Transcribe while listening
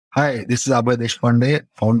Hi, this is Abhay Deshpande,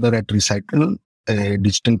 founder at Recykal, a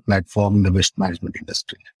digital platform in the waste management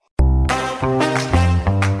industry.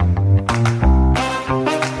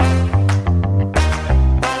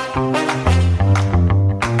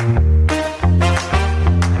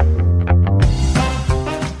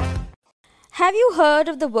 Have you heard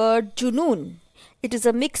of the word Junoon? It is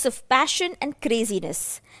a mix of passion and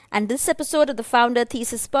craziness. And this episode of the Founder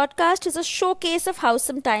Thesis podcast is a showcase of how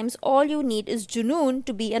sometimes all you need is Junoon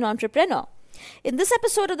to be an entrepreneur. In this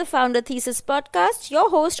episode of the Founder Thesis podcast,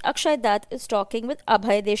 your host Akshay Dutt is talking with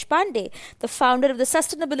Abhay Deshpande, the founder of the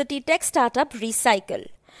sustainability tech startup Recykal.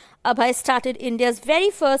 Abhay started India's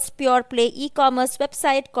very first pure play e-commerce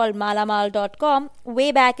website called malamal.com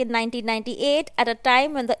way back in 1998 at a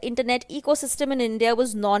time when the internet ecosystem in India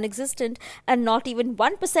was non-existent and not even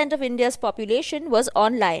 1% of India's population was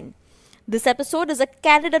online. This episode is a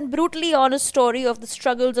candid and brutally honest story of the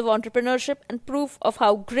struggles of entrepreneurship and proof of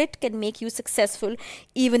how grit can make you successful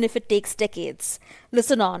even if it takes decades.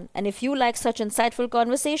 Listen on, and if you like such insightful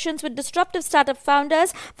conversations with disruptive startup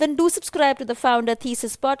founders, then do subscribe to the Founder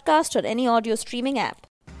Thesis podcast on any audio streaming app.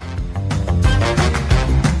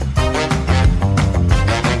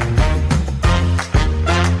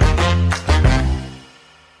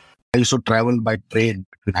 I used to travel by train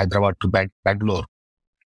between Hyderabad to Bangalore.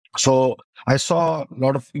 So I saw a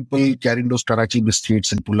lot of people carrying those Karachi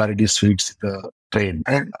biscuits and Pullaridi sweets in the train.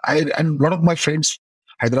 And a lot of my friends,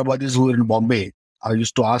 Hyderabadis who were in Bombay, I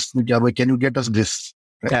used to ask me, "Abhay, can you get us this?"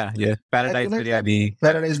 Right? Yeah. Paradise biryani.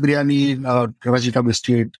 Paradise biryani, Karachi ka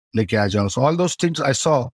biscuit, leke aa jao. So all those things I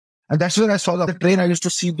saw. And that's when I saw the train, I used to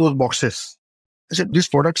see those boxes. I said, these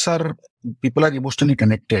products people are emotionally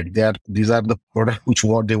connected. These are the products which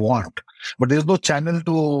what they want. But there's no channel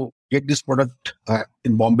to get this product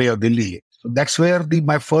in Bombay or Delhi. So that's where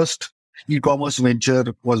my first e-commerce venture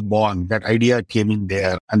was born. That idea came in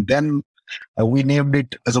there. And then we named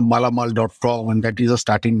it as a malamal.com. And that is a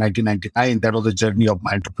starting 1999. That was the journey of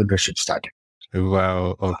my entrepreneurship started.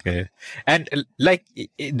 Wow. Okay. And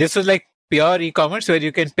this was like pure e-commerce where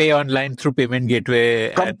you can pay online through payment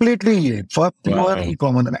gateway. Completely for pure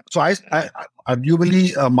e-commerce. So I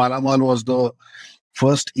arguably Malamal was the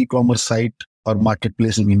first e-commerce site or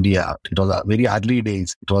marketplace in India. It was a very early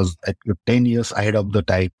days. It was 10 years ahead of the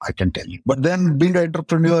time, I can tell you. But then being an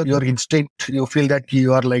entrepreneur, your instinct, you feel that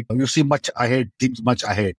you see much ahead, things much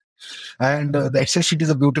ahead. And the Excel sheet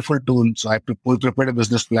is a beautiful tool. So I prepared a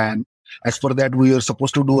business plan. As per that, we were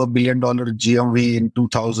supposed to do $1 billion GMV in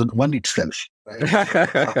 2001 itself.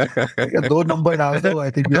 Right? Those numbers also,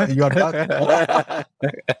 I think you are done.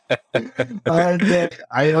 And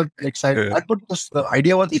I was excited. But the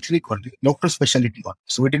idea was ethnic only, local specialty one.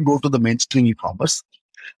 So we didn't go to the mainstream e-commerce.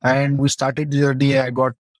 And we started the journey. I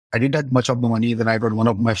didn't have much of the money. Then I got one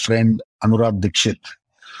of my friend, Anurag Dixit,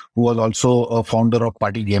 who was also a founder of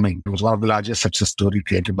Party Gaming. It was one of the largest success stories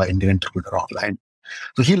created by Indian entrepreneur online.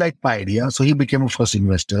 So he liked my idea. So he became a first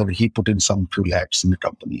investor. He put in some few lakhs in the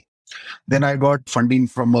company. Then I got funding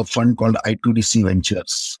from a fund called I2DC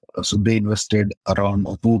Ventures. So they invested around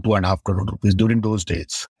 2.5 crore rupees during those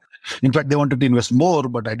days. In fact, they wanted to invest more,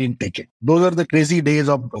 but I didn't take it. Those are the crazy days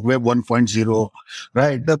of Web 1.0,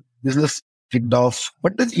 right? The business kicked off,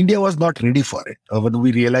 but then India was not ready for it. When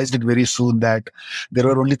we realized it very soon that there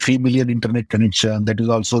were only 3 million internet connections, that is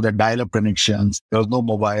also the dial-up connections. There was no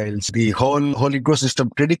mobiles. The whole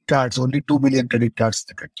ecosystem, credit cards, only 2 million credit cards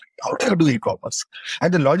in the country. How do you do e-commerce?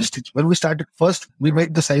 And the logistics, when we started first, we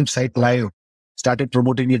made the same site live, started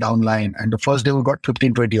promoting it online. And the first day we got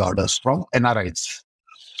 15, 20 orders from NRIs.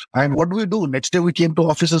 And what do we do? Next day we came to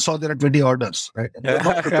office and saw there are 20 orders, right? And we were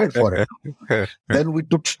not prepared for it. Then we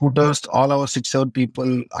took scooters, all our 6-7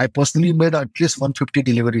 people. I personally made at least 150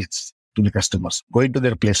 deliveries to the customers, going to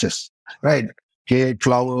their places, right? Cake,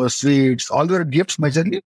 flowers, sweets, all were gifts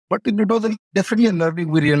majorly. But it was definitely a learning.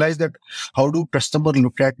 We realized that how do customers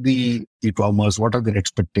look at the e-commerce? What are their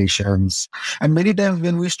expectations? And many times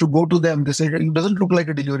when we used to go to them, they said, it doesn't look like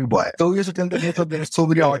a delivery boy. So we used to tell them, yes, there are so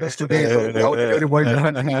many orders today. So delivery boy,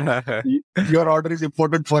 your order is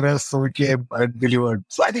important for us. So we came and delivered.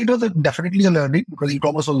 So I think it was definitely a learning because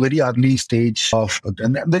e-commerce was very early stage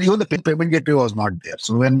and then even the payment gateway was not there.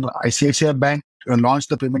 So when ICICI Bank launched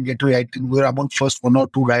the payment gateway, I think we were among first 1 or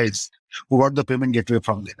 2 guys who got the payment gateway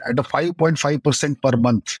from them at a 5.5% per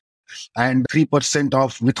month and 3%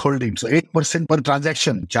 of withholding. So 8% per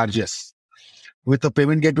transaction charges with a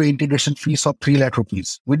payment gateway integration fees of 3 lakh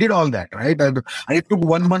rupees. We did all that, right? And it took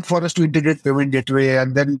 1 month for us to integrate payment gateway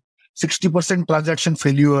and then 60% transaction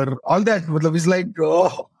failure. All that was like,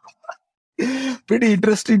 pretty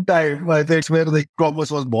interesting time. I think it's where the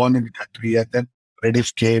e-commerce was born in the country. And then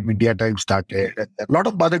Rediff came, India Times started. And a lot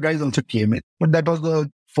of other guys also came in. But that was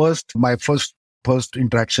my first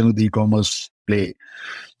interaction with the e-commerce play.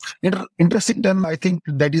 Interesting then, I think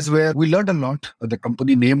that is where we learned a lot. The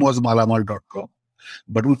company name was Malamal.com,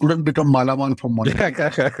 but we couldn't become Malamal from one day.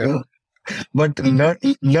 But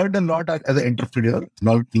learned a lot as an entrepreneur,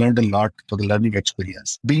 learned a lot for the learning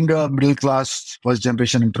experience. Being a middle class, first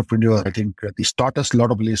generation entrepreneur, I think this taught us a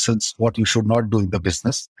lot of lessons, what you should not do in the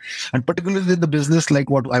business. And particularly in the business,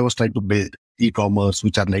 like what I was trying to build, e-commerce,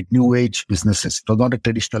 which are like new age businesses. It was not a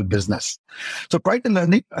traditional business. So quite a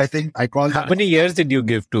learning, I think I call. How many years did you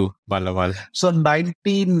give to Malamal? So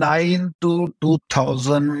 99 to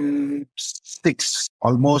 2006,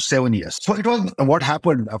 almost 7 years. So it was what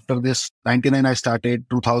happened after this. 99, I started.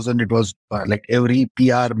 2000, it was like every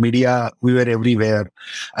PR, media, we were everywhere.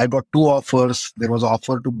 I got 2 offers. There was an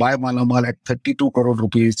offer to buy Malamal at 32 crore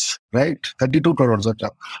rupees, right? 32 crores, a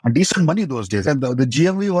decent money those days. And the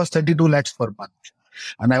GMV was 32 lakhs per month.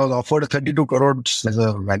 And I was offered 32 crores as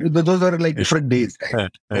a value. Those are like different days.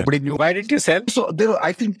 Right? Nobody knew. Why didn't you sell? So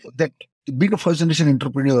I think that being a first generation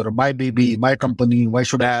entrepreneur, my baby, my company, why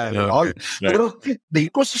should I sell? Right. The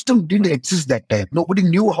ecosystem didn't exist that time. Nobody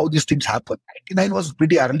knew how these things happen. 99 was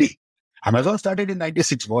pretty early. Amazon started in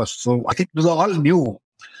 96 was. So I think it was all new.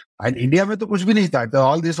 And India mein to kuch bhi nahi tha.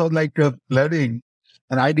 All this was like learning.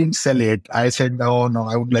 And I didn't sell it. I said, no,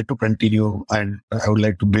 I would like to continue and I would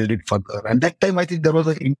like to build it further. And that time, I think there was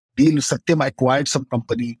a deal. Satyam acquired some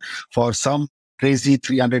company for some crazy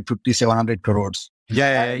 350, 700 crores.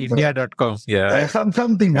 Yeah, India.com. Yeah.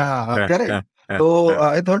 Something. Correct. So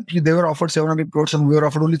I thought they were offered 700 crores and we were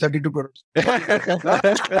offered only 32 crores.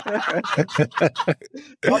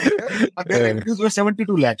 These were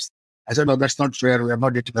 72 lakhs. I said, no, that's not fair. We are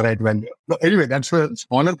not getting the right value. No, anyway, that's a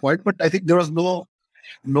smaller point. But I think there was no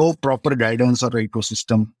proper guidance or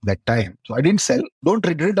ecosystem that time. So I didn't sell. Don't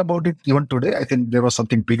regret about it even today. I think there was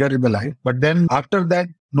something bigger in the life. But then after that,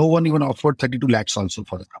 no one even offered 32 lakhs also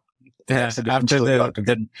for the company. Yeah, after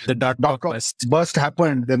the dot-com burst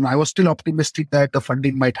happened, then I was still optimistic that the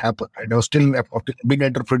funding might happen. And I was still a big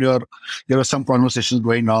entrepreneur. There were some conversations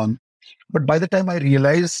going on. But by the time I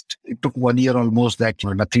realized, it took 1 year almost that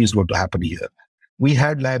nothing is going to happen here. We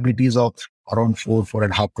had liabilities of around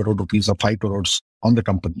 4.5 crore rupees or 5 crores on the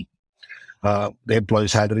company. The employee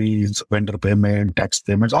salaries, vendor payment, tax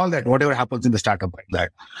payments, all that, whatever happens in the startup like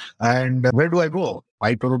that. And where do I go?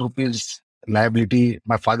 5 crore rupees liability.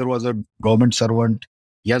 My father was a government servant.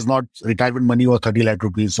 He has not retirement money or 30 lakh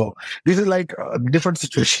rupees. So this is like a different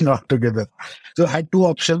situation altogether. So I had 2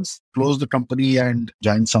 options, close the company and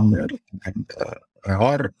join somewhere. And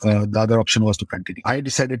or the other option was to continue. I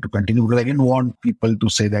decided to continue because I didn't want people to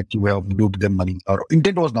say that you have duped them money. Our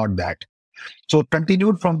intent was not that. So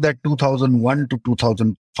continued from that 2001 to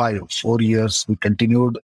 2005, 4 years, we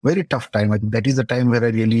continued. Very tough time. I think that is the time where I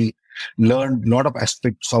really learned a lot of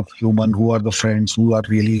aspects of human, who are the friends, who are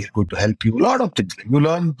really going to help you. A lot of things. You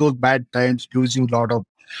learn those bad times, gives you a lot of.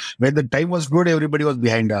 When the time was good, everybody was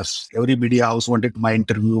behind us. Every media house wanted my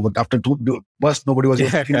interview, but after 2 months, nobody was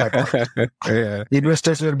taking my call. Yeah.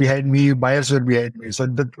 Investors were behind me, buyers were behind me. So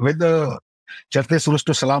when the Charte Suraj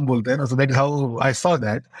to Salam bolte, so that's how I saw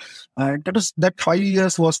that. And that 5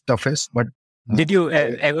 years was toughest, but did you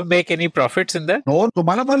ever make any profits in that? No. So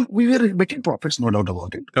Malamal, we were making profits, no doubt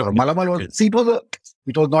about it. Okay. Malamal was, see, it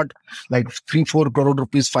was not like 3-4 crore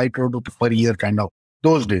rupees, 5 crore rupees per year kind of.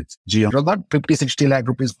 Those days, GM. It was not 50-60 lakh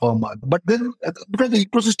rupees per month. But then, because the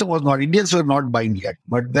ecosystem was not, Indians were not buying yet.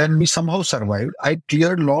 But then we somehow survived. I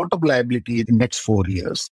cleared a lot of liability in the next 4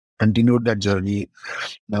 years. Continued that journey.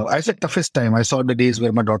 Now, I said toughest time. I saw the days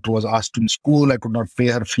where my daughter was asked to school. I could not pay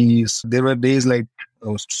her fees. There were days like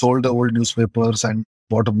I sold the old newspapers and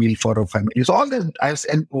bought a meal for her family. So all that,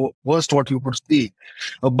 and worst what you could see.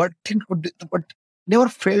 But never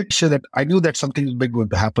felt sure that I knew that something is big going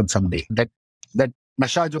to happen someday. That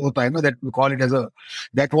nasha jo hota hai, that we call it as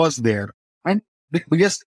that was there. And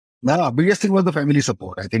biggest thing was the family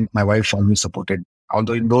support. I think my wife always supported.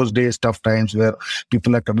 Although in those days, tough times where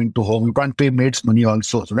people are coming to home, you can't pay maids money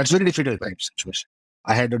also. So that's very difficult type situation.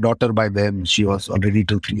 I had a daughter by then. She was already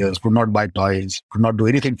 2-3 years, could not buy toys, could not do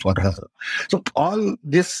anything for her. So all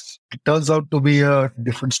this turns out to be a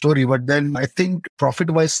different story. But then I think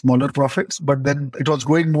profit-wise, smaller profits, but then it was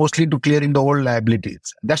going mostly to clearing the old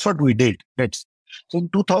liabilities. That's what we did. So in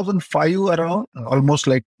 2005 around, almost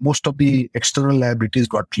like most of the external liabilities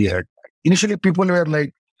got cleared. Initially, people were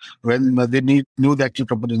like, when they knew that your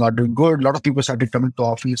company is not doing good, a lot of people started coming to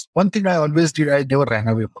office. One thing I always did, I never ran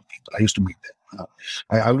away from people. I used to meet them.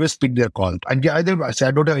 I always picked their call. And I say,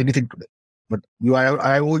 I don't have anything today, but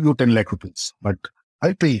I owe you 10 lakh rupees, but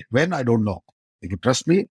I'll pay. When? I don't know. Trust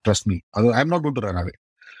me, trust me. I'm not going to run away.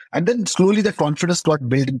 And then slowly the confidence got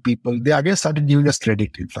built in people. They again started giving us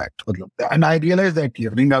credit, in fact. And I realized that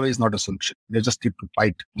running away is not a solution. You just need to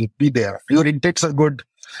fight. You be there. If your intakes are good,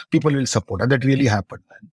 people will support. And that really happened.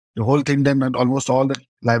 The whole thing then, and almost all the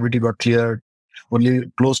liability got cleared.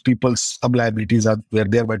 Only close people's sub-liabilities were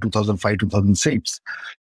there by 2005, 2006.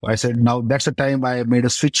 So I said, now that's the time I made a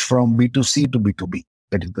switch from B2C to B2B.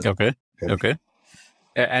 That is the Okay.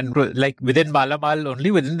 And like within Malamal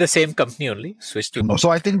only, within the same company only, switched to. No. So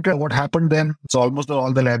I think what happened then, so almost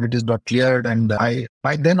all the liabilities got cleared. And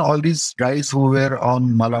by then all these guys who were on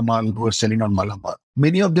Malamal, who were selling on Malamal,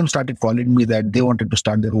 many of them started calling me that they wanted to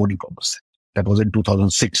start their own e-commerce. That was in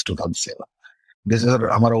 2006, 2007. This is our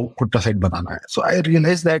Kutta site banana hai. So I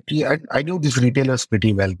realized that I knew these retailers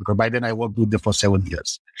pretty well because by then I worked with them for 7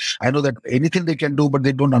 years. I know that anything they can do, but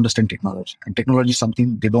they don't understand technology. And technology is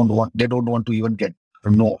something they don't want to even get.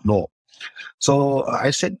 No. So I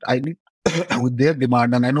said, I need with their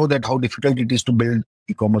demand, and I know that how difficult it is to build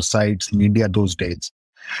e-commerce sites in India those days.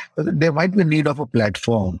 There might be a need of a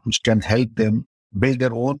platform which can help them build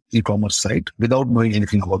their own e-commerce site without knowing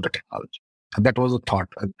anything about the technology. And that was a thought.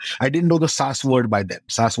 I didn't know the SaaS word by then.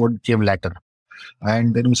 SaaS word came later.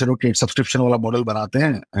 And then we said, okay, subscription wala model banate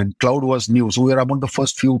hain. And cloud was new. So we were among the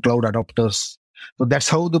first few cloud adopters. So that's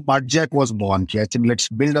how the Martjack was born. Let's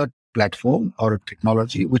build a platform or a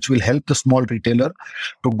technology which will help the small retailer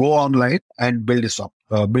to go online and build his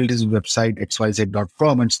website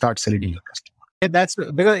xyz.com and start selling to your customer. Yeah, that's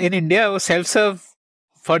because in India, self-serve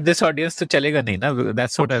for this audience to chalega nahi na.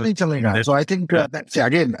 That's what I chalega. So I think that's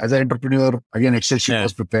again, as an entrepreneur, Excel sheet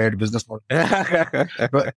was prepared, business model.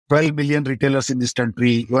 12 million retailers in this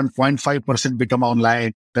country, 1.5% become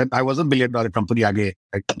online. Then I was $1 billion company again.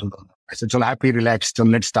 I said, "Chalo, happy, relaxed, so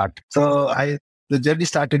let's start." So the journey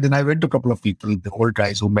started, and I went to a couple of people, the old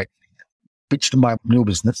guys who met me, pitched my new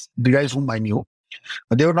business. The guys whom I knew,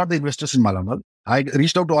 they were not the investors in Malamal. I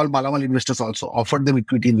reached out to all Malamal investors also, offered them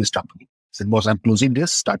equity in this company. Said, boss, I'm closing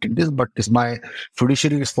this, starting this, but it's my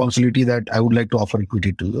fiduciary responsibility that I would like to offer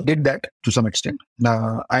equity to you. Did that to some extent.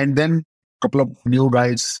 And then a couple of new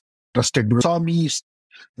guys trusted, saw me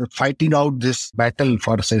fighting out this battle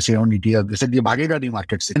for say on India. They said, "Ye bhagega nahi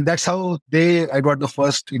market se." And that's how I got the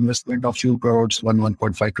first investment of few crores,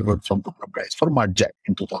 1.5 crores from the guys for Martjack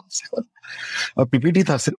in 2007. PPT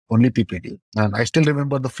tha, only PPT. And I still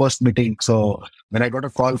remember the first meeting. So when I got a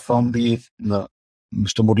call from the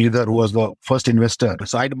Mr. Murlidhar, who was the first investor.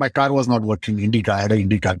 So my car was not working. Indica, I had an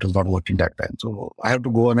Indica, it was not working that time. So I had to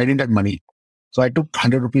go and I didn't have money. So I took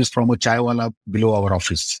 100 rupees from a chai wala below our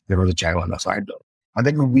office. There was a chai wala. So and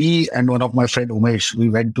then we and one of my friend Umesh, we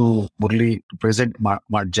went to Murli to present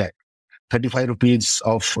Martjack. 35 rupees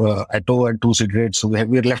of Atto and 2 cigarettes. So we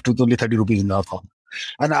were left with only 30 rupees in our account.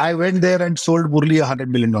 And I went there and sold Murli $100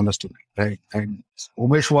 million to me, right? And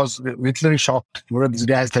Umesh was literally shocked. This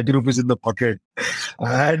guy has 30 rupees in the pocket.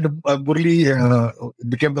 And Murli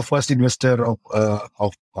became the first investor of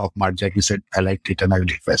Martjack. He said, I liked it and I will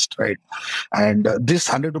invest, right? And this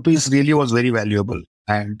 100 rupees really was very valuable.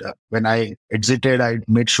 And when I exited, I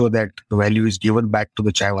made sure that the value is given back to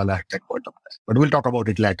the chai wala at that point of time. But we'll talk about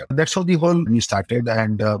it later. That's how the whole thing started.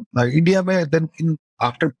 And India, then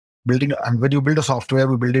after building, and when you build a software,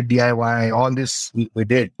 we build it DIY, all this we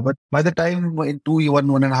did. But by the time in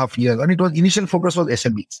 1.5 years, and it was initial focus was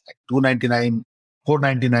SMEs, like 299,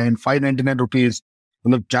 499, 599 rupees.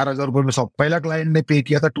 मतलब 4,000 रुपए में पहला client ने पे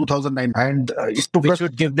किया था 2009 and we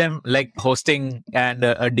should give them like hosting and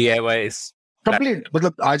a DIY complete.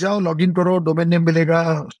 मतलब आ जाओ, login करो, domain name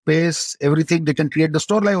मिलेगा, space, everything, they can create the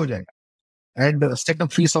store, live हो जाएगा. And set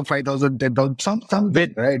up fees of 5,000, 10,000, some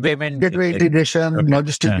with right? Payment gateway integration,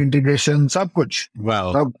 logistic integration, सब कुछ.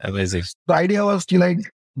 Wow, amazing. The idea was to like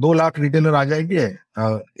 2 lakh retailer आ जाएंगे,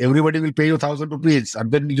 everybody will pay you 1,000 rupees,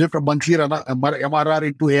 and then you get a monthly MRR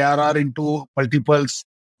into ARR into multiples.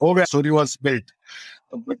 Okay, story was built.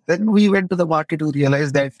 But then we went to the market to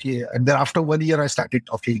realize that, and then after 1 year I started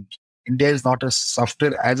talking. India is not a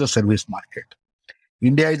software as a service market.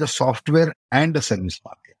 India is a software and a service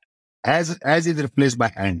market, as is replaced by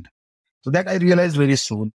hand. So that I realized very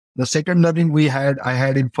soon. The second learning I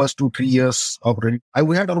had in first 2-3 years of running,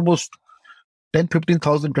 we had almost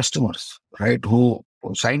 10,000-15,000 customers, right, who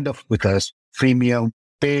signed up with us, freemium,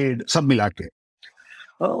 paid, sab mila ke.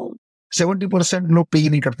 70% लोग पे ही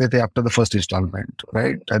नहीं करते थे after the first installment,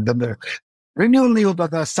 right? And then the renewal नहीं होता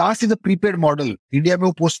था. SaaS is a prepaid model. India में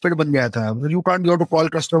वो postpaid बन गया था. You have to call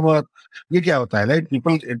customer. ये क्या होता है, right?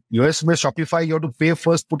 People in US में Shopify, you have to pay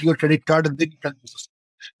first, put your credit card, and then you can use it.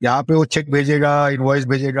 यहाँ पे वो check भेजेगा, invoice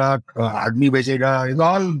भेजेगा, आदमी भेजेगा. It's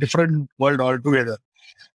all different world altogether.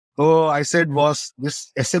 So I said, boss,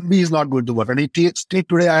 this SMB is not going to work. And still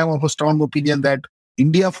today, I am of a strong opinion that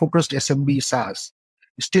India-focused SMB SaaS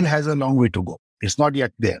still has a long way to go. It's not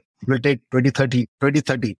yet there. It will take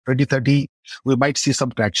 2030. We might see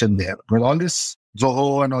some traction there. But all this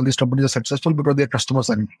Zoho and all these companies are successful because their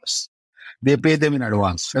customers are in US. They pay them in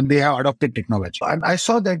advance and they have adopted technology. And I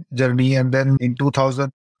saw that journey. And then in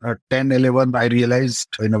 2010, 11, I realized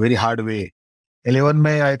in a very hard way. 11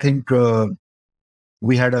 May, I think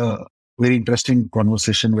we had a very interesting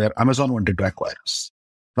conversation where Amazon wanted to acquire us.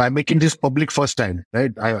 So I'm making this public first time,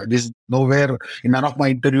 right? This is nowhere in none of my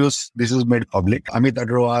interviews. This is made public. Amit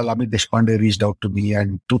Deshpande reached out to me,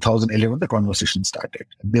 and 2011 the conversation started.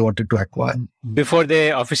 They wanted to acquire before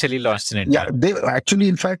they officially launched in India. Yeah, they actually,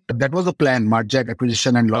 in fact, that was the plan: Marjack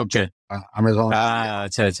acquisition and launch. Okay. Amazon.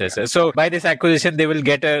 So by this acquisition, they will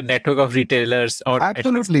get a network of retailers or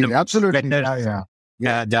absolutely.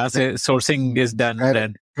 Yeah, just sourcing is done,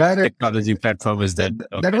 then technology platform is done.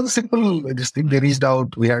 Okay. That was a simple thing. They reached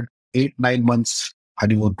out. We had 8-9 months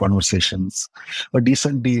honeymoon conversations. A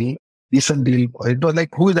decent deal. It was like,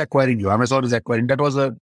 who is acquiring you? Amazon is acquiring. That was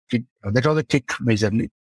a kick majorly.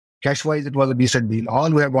 Cash wise, it was a decent deal. All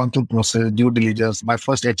we have gone through process, due diligence. My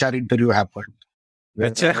first HR interview happened.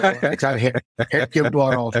 HR head came to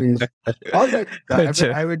our office. All that.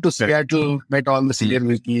 I went to Seattle, met all the senior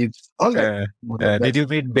VPs. All that. Did you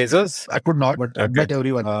meet Bezos? I could not, but I met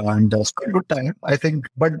everyone. And spent a good time, I think.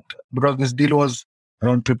 But because this deal was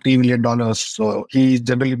around $50 million, so he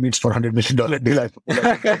generally meets for $100 million deal.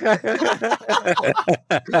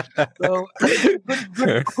 So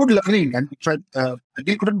good learning. And the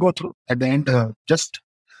deal couldn't go through at the end.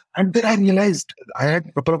 And then I realized I had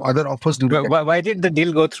a couple of other offers. Why did the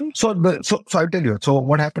deal go through? So I'll tell you. So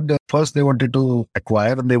what happened? First, they wanted to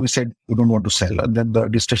acquire, and we said we don't want to sell. And then the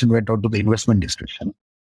discussion went out to the investment discussion.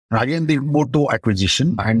 And again, they moved to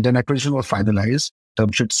acquisition, and then acquisition was finalized.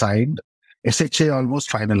 Term sheet signed. SHA almost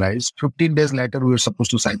finalized. 15 days later, we were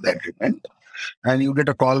supposed to sign the agreement. And you get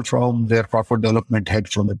a call from their corporate development head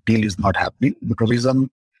from the deal is not happening because reason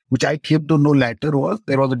which I came to know later was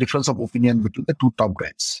there was a difference of opinion between the two top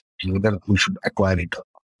guys, whether we should acquire it.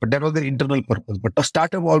 But that was their internal purpose. But the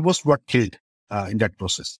startup almost got killed in that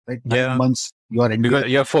process. Right? Yeah. 9 months, you are because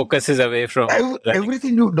your focus is away from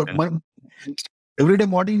everything you do. Every day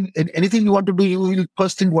morning, anything you want to do, you will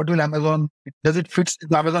first think, what will Amazon, does it fit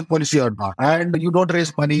the Amazon policy or not? And you don't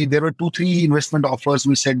raise money. There were 2-3 investment offers.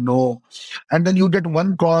 We said no. And then you get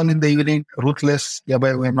one call in the evening, ruthless,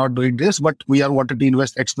 but we're not doing this, but we are wanted to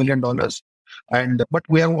invest X million dollars. But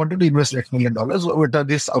we are wanted to invest X million dollars with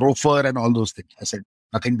this ROFR and all those things. I said,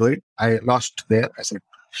 nothing to it. I lost there. I said,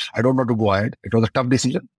 I don't want to go ahead. It was a tough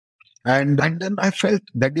decision. And then I felt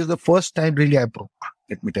that is the first time really I broke.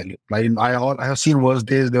 Let me tell you, I have seen worse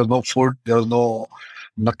days. There was no food. There was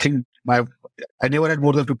nothing. I never had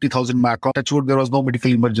more than 50,000 in my account. Touchwood, there was no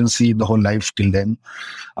medical emergency in the whole life till then.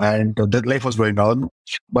 And that life was going on.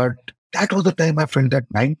 But that was the time I felt that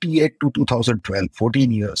 98 to 2012,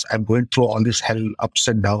 14 years, I'm going through all this hell, ups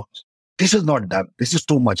and downs. This is not done. This is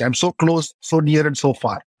too much. I'm so close, so near and so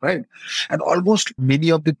far, right? And almost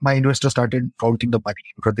many of my investors started counting the money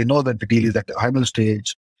because they know that the deal is at the final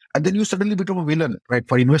stage. And then you suddenly become a villain, right?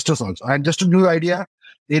 For investors also. And just to give you an idea,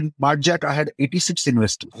 in Marjack, I had 86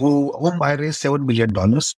 investors whom I raised $7 million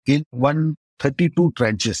in 132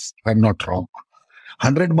 tranches, if I'm not wrong.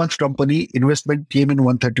 100-month company investment came in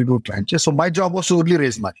 132 tranches. So my job was to only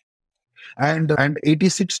raise money. And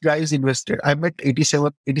 86 guys invested. I met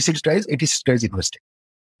 86 guys invested.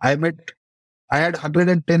 I had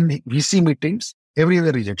 110 VC meetings,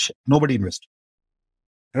 everywhere rejection. Nobody invested.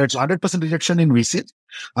 Right, so 100% rejection in VCs,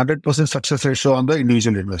 100% success ratio on the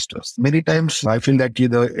individual investors. Many times I feel that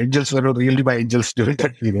the angels were really my angels during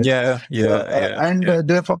that period.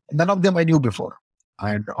 Therefore, none of them I knew before.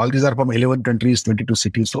 And all these are from 11 countries, 22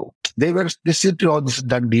 cities. So they said, oh, this is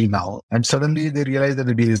done deal now. And suddenly they realized that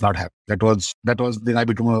the deal is not happening. That was then I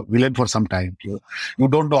became a villain for some time. You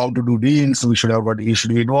don't know how to do deals. So you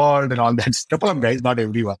should be involved and all that stuff. Guys, not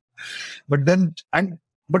everyone. But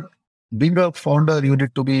being a founder, you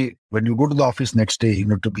need to be, when you go to the office next day, you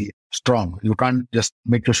need to be strong. You can't just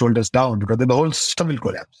make your shoulders down because then the whole system will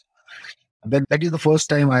collapse. And then that is the first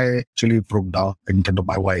time I actually broke down in front of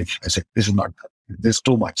my wife. I said, this is not good. This is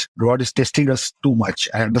too much. God is testing us too much.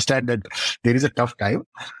 I understand that there is a tough time,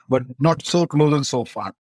 but not so close and so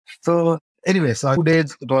far. So anyway, so 2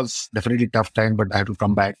 days, it was definitely tough time, but I had to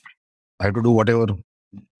come back. I had to do whatever,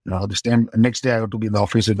 this time. Next day I had to be in the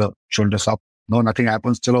office with the shoulders up. No, nothing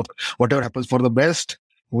happens. Chalo, whatever happens for the best.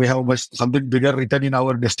 We have something bigger written in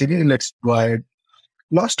our destiny. Let's go ahead.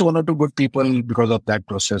 lost one or two good people because of that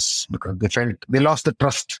process, because they lost the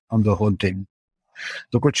trust on the whole thing.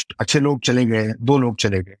 तो कुछ अच्छे लोग चले गए, दो लोग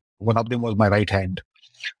चले गए. One of them was my right hand,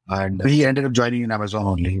 and he ended up joining in Amazon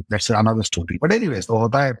only. That's another story. But anyways, तो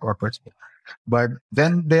होता है corporates. But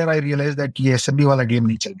then there I realized that ये SMB वाला game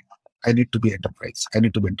नहीं चलेगा. I need to be enterprise.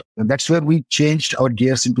 And that's where we changed our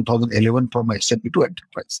gears in 2011 from SMB to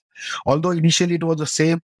enterprise. Although initially it was the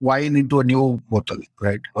same wine into a new bottle,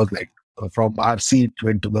 right? It was like from RC it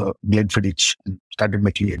went to the Glenfiddich and started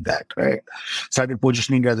making it that, right? Started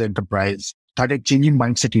positioning as enterprise, started changing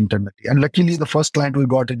mindset internally. And luckily the first client we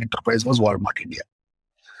got in enterprise was Walmart India.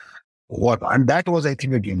 And that was, I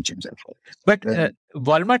think, a game changer for us. But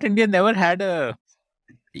Walmart India never had a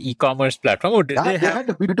e-commerce platform, or did they had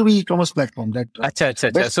a B2B e-commerce platform that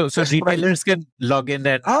so retailers can log in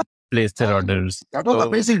and place their orders. That was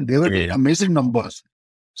amazing. They were amazing numbers.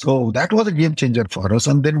 So that was a game changer for us.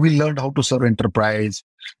 And then we learned how to serve enterprise.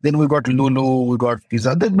 Then we got Lulu, we got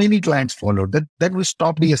Pizza. Then many clients followed. Then we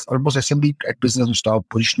stopped almost SMB at business. We stopped,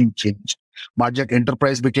 positioning changed. Market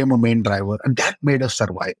enterprise became a main driver, and that made us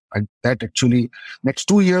survive. And that actually, next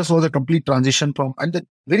 2 years was a complete transition from, and then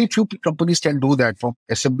very few companies can do that from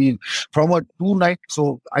SMB, from a 290.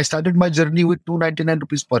 So I started my journey with 299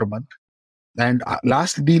 rupees per month. And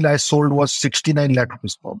last deal I sold was 69 lakh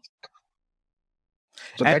rupees per month.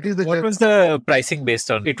 So that is what was the pricing based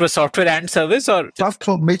on? It was software and service, or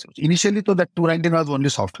initially, so that 299 was only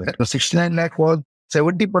software. The 69 lakh was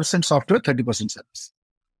 70% software, 30% service.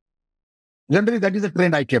 Generally, that is the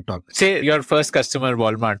trend I kept on. Say your first customer,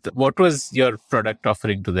 Walmart, what was your product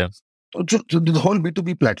offering to them? So the whole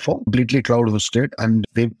B2B platform, completely cloud hosted, and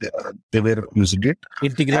they were using it.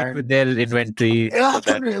 Integrate with their inventory. Yeah,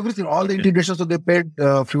 everything, all the integration. So they paid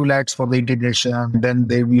a few lakhs for the integration. Then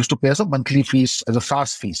they used to pay some monthly fees as a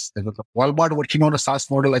SaaS fees. Walmart working on a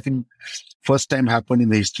SaaS model, I think first time happened in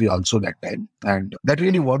the history also that time. And that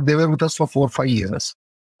really worked. They were with us for 4 or 5 years,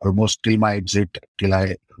 almost till my exit, till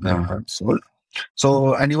I sold.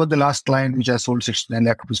 So, and even the last client, which I sold 69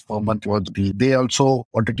 lakh rupees per month, they also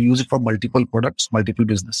wanted to use it for multiple products, multiple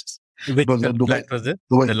businesses. Which client was it?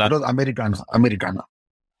 Dubai. It was Americana.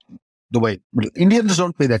 Dubai. Indians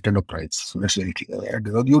don't pay that kind of price. So that's very clear.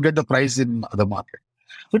 You get the price in the market.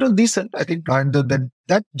 So it was decent, I think. And then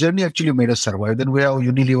that journey actually made us survive. Then we have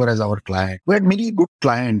Unilever as our client. We had many good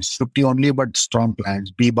clients, 50 only, but strong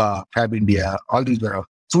clients. Biba, Fab India, all these were.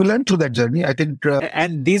 So we learned through that journey, I think.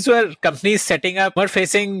 And these were companies setting up or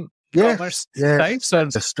facing e-commerce sites? Or?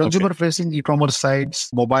 Yes, consumer-facing e-commerce sites,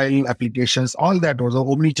 mobile applications, all that was an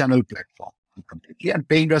omni-channel platform completely, and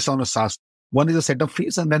paying us on a SaaS. One is a setup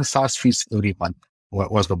fees and then SaaS fees every month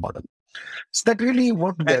was the model. So that really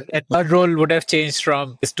worked well. And our role would have changed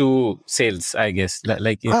from this to sales, I guess.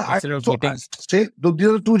 Like instead of getting...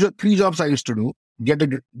 These are 3 jobs I used to do.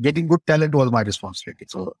 Getting good talent was my responsibility.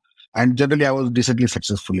 So, and generally, I was decently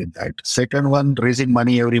successful in that. Second one, raising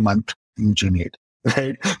money every month in G8,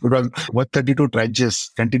 right? Because 132 tranches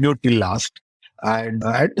continued till last. And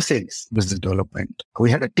I had sales, business development. We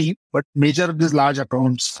had a team, but major of these large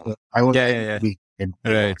accounts, I was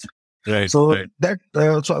Right. So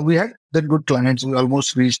so we had then good clients. We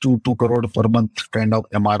almost reached to 2 crore per month kind of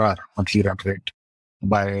MRR, monthly run rate,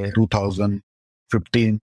 by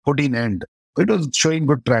 2015, 14 end. It was showing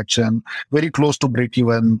good traction, very close to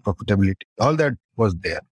break-even profitability. All that was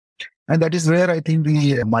there. And that is where I think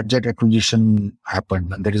the Marjet acquisition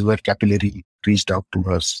happened. And that is where Capillary reached out to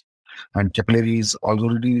us. And Capillary is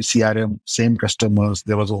already CRM, same customers.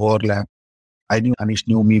 There was an overlap. I knew Anish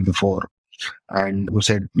knew me before. And we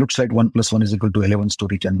said, looks like 1 + 1 = 11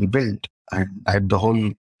 story can be built. And the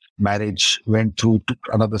whole marriage went through to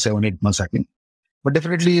another 7-8 months, I think. But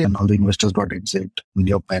definitely, and all the investors got exit.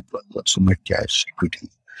 Media Pack also made cash,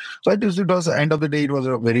 equity. So it was, at the end of the day, it was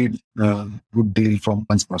a very good deal from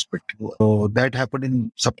one's perspective. So that happened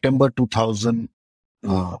in September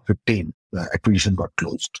 2015. The acquisition got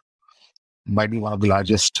closed. Might be one of the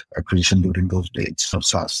largest acquisition during those days of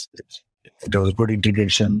SaaS. There was a good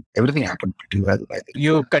integration. Everything happened pretty well, I think.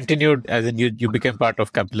 You continued, as in you became part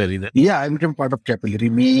of Capillary then? Yeah, I became part of Capillary.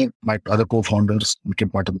 Me, my other co-founders became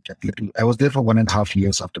part of the Capillary. I was there for 1.5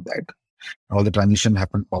 years after that. All the transition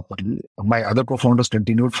happened properly. My other co-founders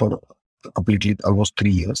continued for completely almost 3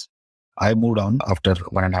 years. I moved on after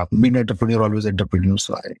 1.5. Being an entrepreneur, always entrepreneur.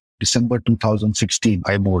 So December 2016,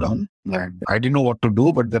 I moved on. And I didn't know what to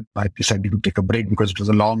do, but then I decided to take a break because it was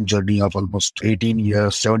a long journey of almost 18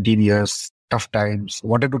 years, 17 years, tough times.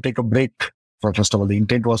 Wanted to take a break. First of all, the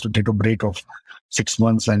intent was to take a break of 6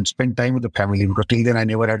 months and spend time with the family, because till then I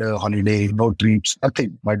never had a holiday, no trips,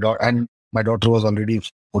 nothing. My daughter was already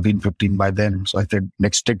 14, 15 by then. So I said,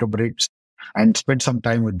 let's take a break, and spent some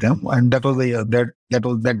time with them. And that was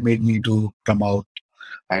that made me to come out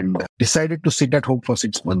and decided to sit at home for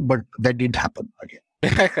 6 months, but that didn't happen again.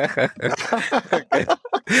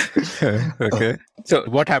 Okay. Okay. So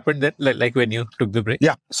what happened then? Like when you took the break?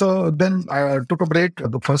 Yeah. So then I took a break.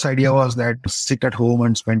 The first idea was that sit at home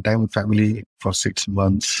and spend time with family for 6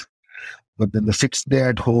 months. But then the sixth day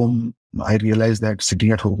at home, I realized that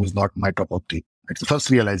sitting at home was not my cup of tea. It's the first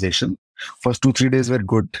realization. First 2-3 days were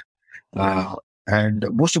good. And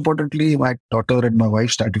most importantly, my daughter and my wife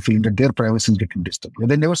started feeling that their privacy is getting disturbed.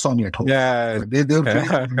 They never saw me at home. Yeah. They were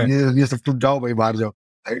feeling, you have to jao, bhai, bahar jao.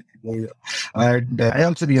 Right? And I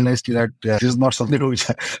also realized that this is not something which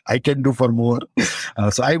I can do for more.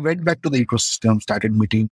 So I went back to the ecosystem, started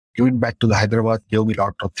meeting, giving back to the Hyderabad, gave me a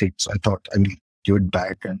lot of things. So I thought I will give it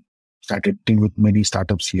back and started meeting with many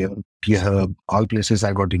startups here. Here, all places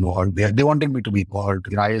I got involved. They wanted me to be involved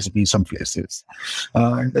in ISB, some places.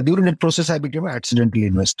 And during that process, I became an accidental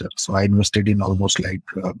investor. So I invested in almost like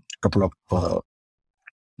a couple of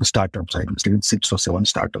startups. I invested in 6 or 7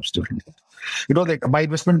 startups during that. Like my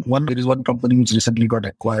investment, there is one company which recently got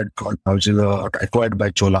acquired, which is acquired by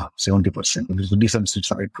Chola, 70%. It is a decent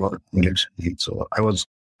side for millions. So I was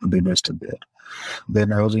the investor there.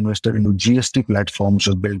 Then I was invested into GST platform, which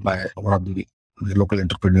was built by one of the local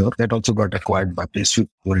entrepreneur. That also got acquired by PaySwift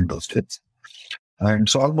during those days. And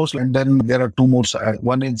so and then there are 2 more.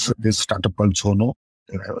 One is this startup called Zono.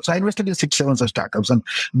 So I invested in 6-7 such startups, and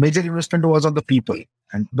major investment was on the people.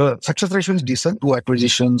 And the success ratio is decent. 2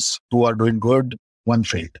 acquisitions, 2 are doing good, 1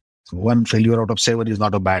 failed. So 1 failure out of 7 is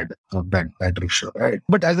not a bad ratio, right?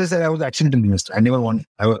 But as I said, I was accidental investor.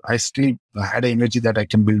 I still had an energy that I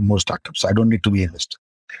can build more startups. So I don't need to be an investor.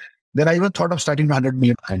 Then I even thought of starting 100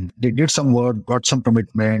 million, and they did some work, got some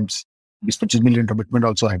commitments. This $1 million commitment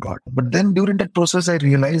also I got. But then during that process, I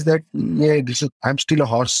realized that, I'm still a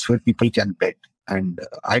horse where people can bet. And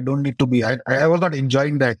I don't need to be, I was not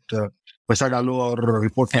enjoying that paisa dalo or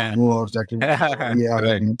report or that. You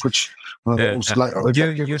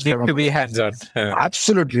need to be hands-on.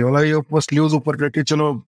 Absolutely. You sleeves upar karke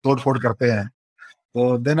chalo tod-phod karte hain.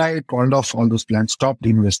 So then I called off all those plans, stopped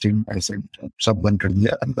investing. I said, sab band kar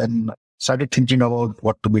diya, and then started thinking about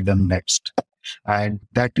what to be done next. And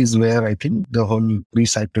that is where I think the whole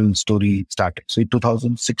Recykal story started. So in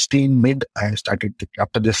 2016 mid, I started,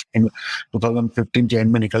 after this in 2015 के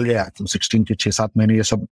end में निकल गया, तो 16 के 6-7 महीने ये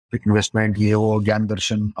सब investment, ये वो ज्ञान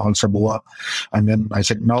दर्शन, all सब हुआ. And then I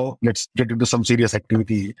said, now let's get into some serious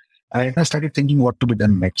activity. And I started thinking what to be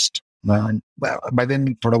done next. And by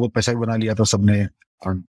then, थोड़ा बहुत पैसा बना लिया था सबने,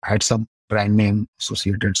 and had some brand name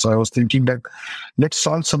associated. So I was thinking that let's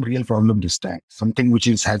solve some real problem this time, something which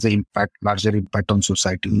has an impact, larger impact on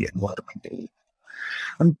society, environment.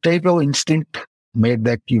 And type of instinct made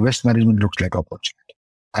that West management looks like opportunity.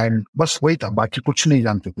 And बस वही था, बाकी कुछ नहीं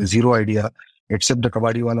जानते थे, zero idea, except the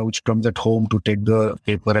kabadi wala which comes at home to take the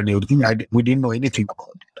paper and everything. We didn't know anything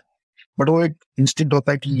about it. But वो एक instinct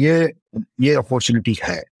होता है कि ये opportunity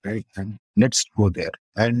है, right? And let's go there.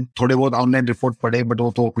 And थोड़े बहुत online report पढ़े, but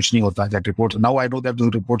वो तो कुछ नहीं होता that reports. Now I know that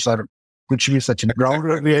those reports are कुछ भी सच नहीं. Ground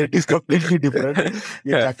reality is completely different.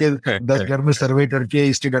 ये जाके 10 घर में सर्वे करके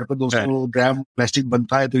इसके घर पे 200 ग्राम प्लास्टिक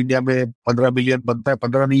बनता है, तो इंडिया में 15 बिलियन बनता है,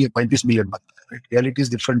 15 नहीं है, 35 मिलियन बनता है. Reality is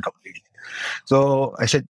different completely. So I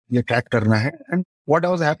said, ये crack करना है. And what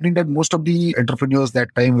was happening that most of the entrepreneurs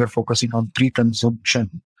that time were focusing on pre-consumption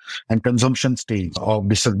and consumption stage of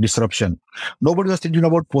disruption. Nobody was thinking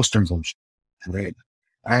about post-consumption, right?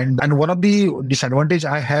 And one of the disadvantage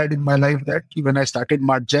I had in my life that when I started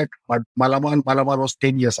Martjack, Malamal was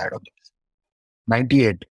 10 years ahead of it.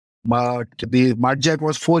 98. But the Martjack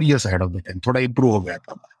was 4 years ahead of it, and thoda improve ho gaya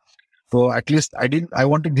tha. So at least I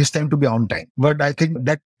wanted this time to be on time. But I think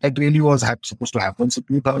that really was supposed to happen. So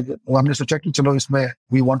 2000, हमने सोचा कि चलो इसमें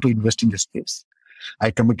we want to invest in this space.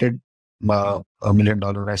 I committed $1 million.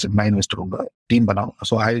 I said, मैं invest करूँगा, team बनाओ.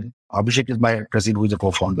 So Abhishek is my cousin who is a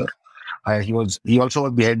co-founder. He also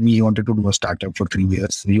was behind me. He wanted to do a startup for 3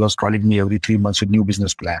 years. He was calling me every 3 months with new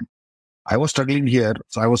business plan. I was struggling here.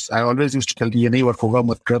 So I always used to tell him, ये नहीं work होगा,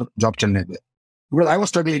 मत कर, job चलने दे. Because I was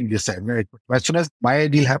struggling this time, right? As soon as my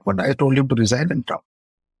deal happened, I told him to resign and come.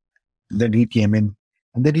 Then he came in.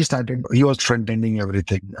 And then he was front-ending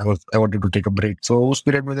everything. I wanted to take a break. So उस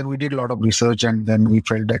period में then we did a lot of research, and then we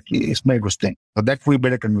felt that इसमें कुछ thing. So that we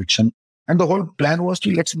made a conviction. And the whole plan was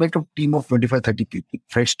to let's make a team of 25-30 people,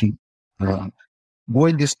 fresh team. Go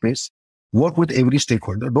in this space, work with every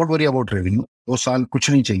stakeholder. Don't worry about revenue. 2 साल कुछ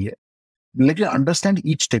नहीं चाहिए. Let you understand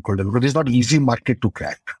each stakeholder, because it's not easy market to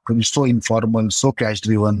crack. Because it's so informal, so cash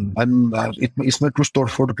driven, and इसमें कुछ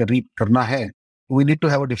तोड़-फोड़ करना है. we need to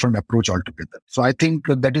have a different approach altogether. So I think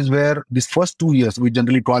that is where these first 2 years we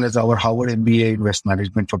generally call as our Howard MBA Invest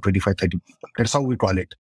Management for 25, 30 people. That's how we call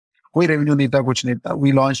it. कोई revenue नहीं था, कुछ नहीं था.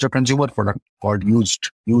 We launched a consumer product called used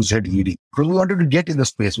head ED. Because we wanted to get in the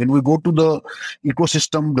space. When we go to the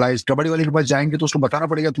ecosystem guys, kabaddi वाले के पास जाएंगे तो उसको बताना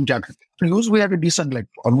पड़ेगा तुम क्या करते. So used we had a decent like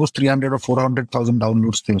almost 300 or 400,000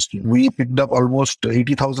 downloads things. We picked up almost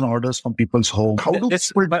 80,000 orders from people's home. How do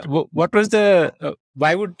people? What was the?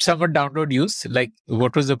 Why would someone download used? Like,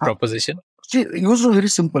 what was the proposition? See, used was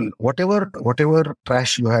very simple. Whatever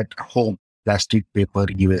trash you had at home, plastic, paper,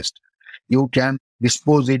 e-waste, you can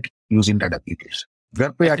dispose it using that application. घर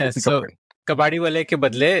पे आके pick up. कबाड़ी वाले के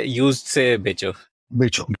बदले used से बेचो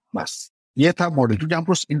बस ये था मॉडल, क्योंकि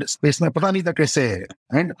हमको स्पेस में पता नहीं था कैसे है.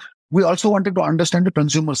 And we also wanted to understand the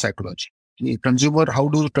consumer psychology. Consumer, how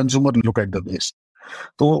do consumer look at the waste.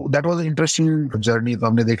 तो that was an interesting journey. तो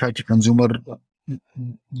हमने देखा कि consumer,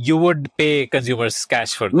 you would pay consumers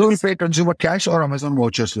cash for this. We will pay consumer cash or Amazon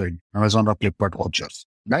vouchers, like Amazon or Flipkart vouchers,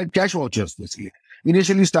 right? Cash vouchers basically.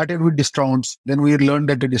 Initially started with discounts, then we learned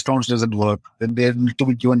that the discounts doesn't work. Then they need to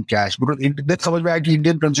be given cash because that's समझ में आया कि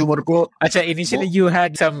Indian consumer को. अच्छा, initially you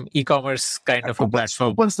had some e-commerce kind of a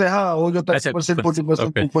platform. Coupons से, हाँ, वो जो 30%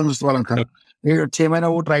 40% coupons वाला था. 6 महीना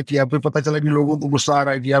वो ट्राई किया, फिर पता चला कि लोगों को गुस्सा आ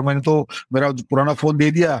रहा है कि यार मैंने तो मेरा पुराना फोन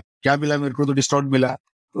दे दिया, क्या मिला मेरे को, तो डिस्काउंट मिला.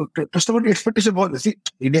 Customer expectation was, see,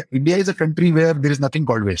 India is a country where there is nothing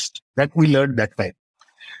called waste. That we learned that time.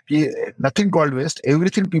 Nothing called waste.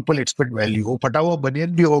 Everything people expect value. वो फटा हुआ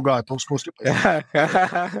बनियन भी होगा तो उसको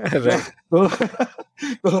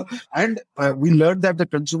and we learned that the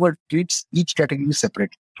consumer treats each category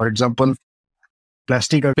separate. For example,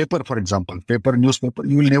 plastic or paper, for example, paper, newspaper.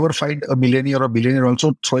 You will never find a millionaire or a billionaire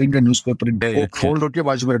also throwing a newspaper in fold होके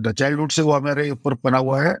बाजू में रखता. Childhood से वो हमारे ऊपर बना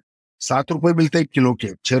हुआ है. 7 रुपए मिलते हैं किलो के,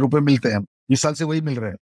 6 रुपए मिलते हैं. इस साल से वही मिल रहे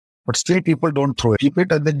हैं. But still people don't throw it. Keep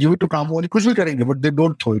it and then give it to काम वाले. कुछ भी करेंगे, but they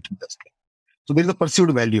don't throw it in the street. So there is a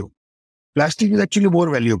perceived value. Plastic is actually more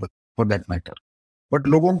valuable for that matter. But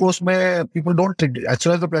लोगों को उसमें people don't treat it. As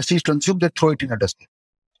soon as the plastic is consumed, they throw it in a dustbin.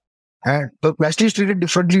 And the plastic is treated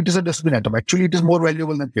differently. It is a dustbin item. Actually, it is more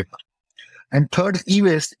valuable than paper. And third,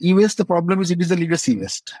 e-waste. E-waste, the problem is it is a legacy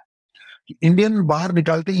waste. Indian बाहर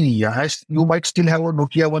निकालते ही नहीं है. You might still have a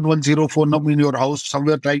Nokia 110 phone number in your house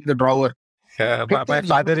somewhere lying in the drawer. My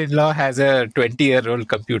father-in-law has a 20-year-old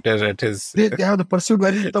computer at his. They have the perceived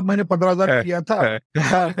value. तब मैंने 15,000 किया था.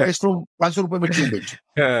 इसको 500 रुपए में क्यों बेचूं?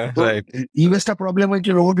 Right. E-waste का problem है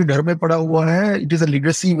कि लोगों के घर में पड़ा हुआ है. It is a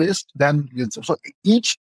legacy waste. Then so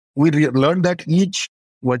we learned that each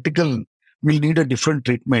vertical will need a different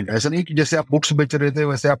treatment. ऐसा नहीं कि जैसे आप बुक्स बेच रहे थे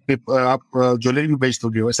वैसे आप ज्वेलरी भी बेच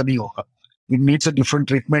दोगे, वैसा नहीं होगा. It needs a different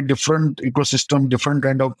treatment, different ecosystem, different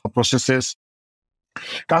kind of processes.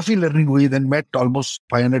 काफी लर्निंग हुई. Then met almost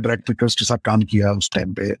 500 rag pickers के साथ काम किया उस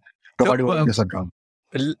टाइम पे. कबाड़ी वालों के साथ काम.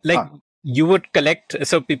 Like you would collect,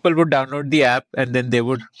 so people would download the app and then they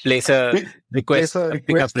would place a request,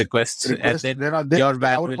 pick up requests, and then your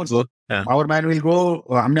van will go. Our man will go.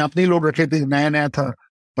 हमने अपने लोग रखे थे, नया था.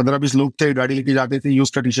 15-20 लोग थे, गाड़ी लेके जाते थे यूज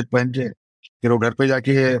का टी-शर्ट पहन के. फिर वो घर पे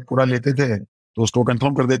जाके पूरा लेते थे, तो उसको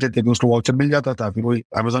कंफर्म कर देते थे कि उसको वाउचर मिल जाता था. फिर वही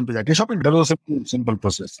Amazon पे जाके shopping. That was a simple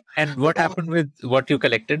process. And what happened with what you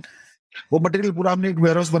collected? वो मटेरियल पूरा हमने एक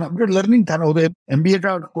वेयरहाउस बना. लर्निंग था ना, वो MBA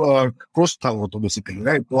का कोर्स था वो तो बेसिकली,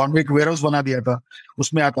 राइट. तो हमने एक वेयरहाउस बना दिया था,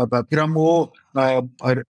 उसमें आता था. फिर हम वो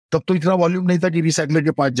तब तो इतना वॉल्यूम नहीं था कि रिसाइकलर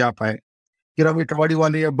के पास जा पाए. फिर हम कबाड़ी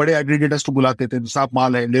वाले या बड़े एग्रीगेटर्स को बुलाते थे, साफ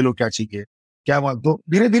माल है, ले लो क्या चाहिए, क्या माल. तो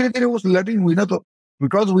धीरे धीरे वो लर्निंग हुई ना. तो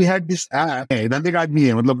because we had this app, धंधे का आदमी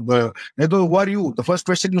है, मतलब नहीं तो who are you? The first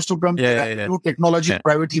question used to come, you technology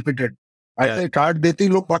privately limited. ऐसे कार्ड देते ही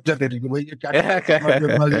लोग पहुंच जाते थे कि भाई ये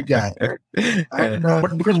क्या है.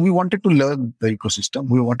 But because we wanted to learn the ecosystem,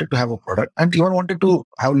 we wanted to have a product and even wanted to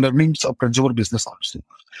have learnings of consumer business also.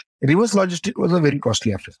 Reverse logistics was a very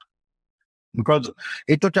costly affair. Because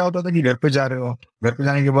एक तो क्या होता था कि घर पे जा रहे हो, घर पे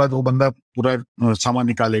जाने के बाद वो बंदा पूरा सामान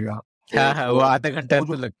निकालेगा. वो आधा घंटा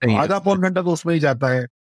तो लगता है, आधा पौन घंटा तो उसमें ही जाता है.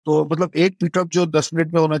 तो मतलब एक पिकअप जो 10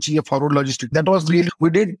 मिनट में होना चाहिए, forward logistic, that was really, we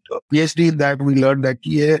did PhD in that. We learned that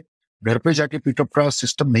कि ये घर पे जाके पिकअप का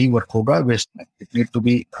सिस्टम नहीं वर्क होगा वेस्ट में. It need to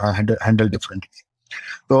be handle differently.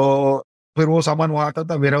 तो फिर वो सामान वहां आता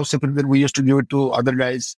था वेयर हाउस से. फिर we used to give it to other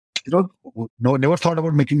guys. No, never thought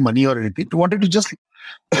about making money or anything. We wanted to just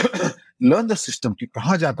learn the system कि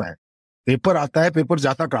कहाँ जाता है. पेपर आता है, पेपर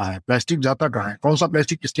जाता कहाँ है, प्लास्टिक जाता कहाँ है, कौन सा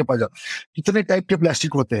प्लास्टिक किसके पास जाता है, कितने टाइप के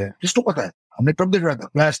प्लास्टिक होते हैं, किसको पता है. हमने कब देख रहा था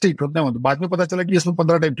प्लास्टिक होता है, बाद में पता चला कि इसमें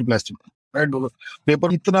 15 टाइप की प्लास्टिक.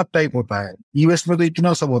 पेपर इतना टाइप होता है, ई-वेस्ट में तो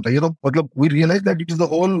इतना सब होता है. ये तो मतलब we realise that it is the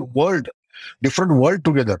whole world, different world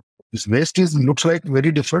together. This waste is looks like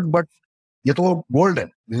very different, but ये तो गोल्ड है,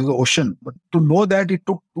 this is ocean. But to know that it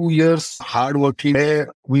took 2 years hard working.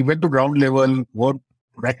 We went to ground level, वो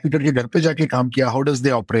rag picker के घर पे जाके काम किया. हाउ डज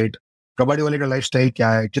दे ऑपरेट, कबाड़ी वाले का लाइफस्टाइल क्या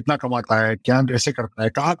है, कितना कमाता है, क्या कैसे करता है,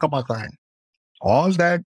 कहाँ कमाता है. All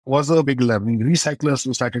that was a big learning. Recyclers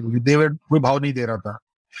started, they were, कोई भाव नहीं दे रहा था.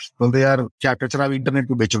 बोलते यार क्या कचरा भी इंटरनेट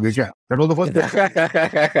पे बेचोगे क्या? That was the first.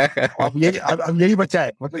 अब यही बचा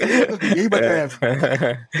है, मतलब यही बचा है.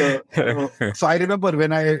 So I remember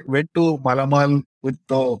when I went to Malamal with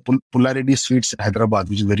the Pullaredi Sweets in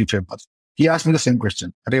Hyderabad, which is very famous. He asked me the same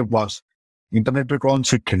question. अरे बॉस, इंटरनेट पे कौन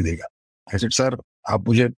स्वीट खरीदेगा? I said सर आप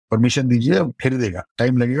मुझे परमिशन दीजिए, खरीदेगा,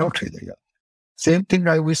 time लगेगा और खरीदेगा. Same thing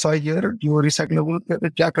I we saw here. You recycle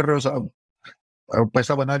क्या कर रहे हो साहब,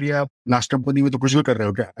 पैसा बना लिया, लास्ट कंपनी में तो कुछ भी कर रहे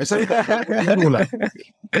हो क्या? ऐसा ही बोला.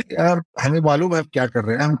 यार हमें मालूम है आप क्या कर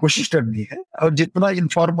रहे हैं, हम कोशिश करनी है. और जितना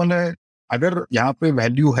इनफॉर्मल है, अगर यहाँ पे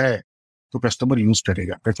वैल्यू है तो कस्टमर यूज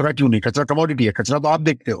करेगा. कचरा क्यों नहीं, कचरा कमोडिटी है, कचरा तो आप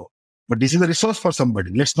देखते हो, but this is a resource for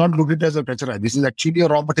somebody. Let's not look it as a कचरा, this is actually a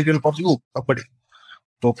raw material for you somebody.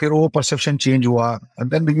 तो फिर वो परसेप्शन चेंज हुआ.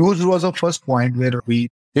 And then use was a first point where we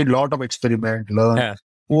did lot of experiment, learn.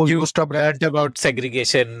 You talked about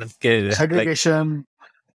segregation.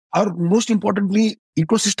 और most importantly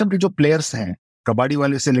ecosystem के जो players हैं, कबाड़ी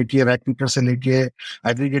वाले से लेके, रैकपीटर से लेके,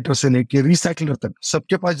 एग्रीगेटर से लेके, रिसाइकलर तक,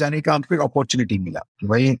 सबके पास जाने का हमको एक अपॉर्चुनिटी मिला कि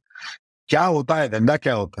भाई क्या होता है, धंधा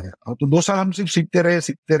क्या होता है. और तो 2 साल हम सिर्फ सीखते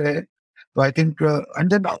रहे. तो I think and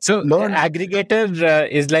then so aggregator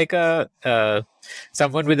is like a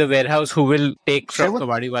someone with a warehouse who will take from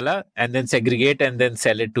kabadi wala and then segregate and then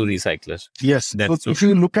sell it to recyclers. Yes. So if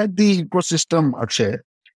you look at the ecosystem, Akshay,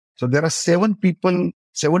 so there are 7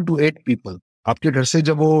 to 8 people. आपके घर से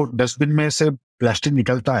जब वो dustbin में से plastic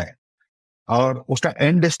निकलता है और उसका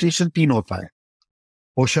एंड डेस्टिनेशन 3 होता है,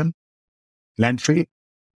 ओशन, लैंडफिल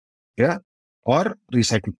या और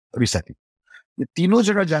रिसाइकलिंग. ये तीनों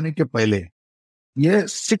जगह जाने के पहले ये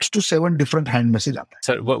 6 to 7 डिफरेंट हैंड मैसेज आता है.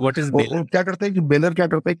 Sir what is baler? क्या करता है कि बेलर क्या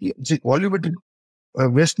करता है कि वॉल्यूमेट्रिक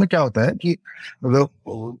वेस्ट में क्या होता है कि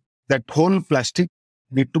that whole plastic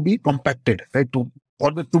need to be compacted, right,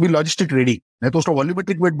 to be logistic ready. नहीं तो उसका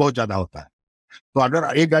वॉल्यूमेट्रिक वेट बहुत ज्यादा होता है. तो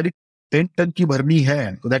अगर एक गाड़ी 10 टन की भरनी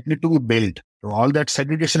है तो that need to B बेल्ड. All that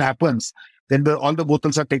segregation happens, then all the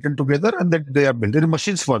bottles are taken together and that they are बेल्ड. There are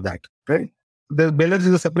machines for that, right. The bailers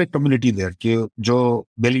is a separate community there कि जो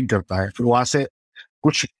बेलिंग करता है. फिर वहां से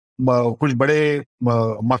कुछ बड़े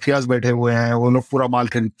mafias बैठे हुए हैं, वो लोग पूरा माल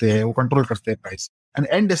खरीदते हैं, वो कंट्रोल करते हैं price. And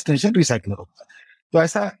and destination recycler होता है. तो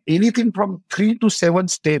ऐसा anything from 3 to 7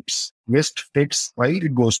 steps waste takes while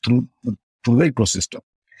it goes through the ecosystem.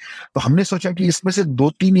 तो हमने सोचा कि इसमें से 2,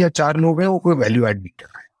 3 या 4 लोग हैं वो कोई वैल्यू ऐड नहीं कर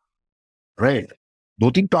रहे हैं, राइट.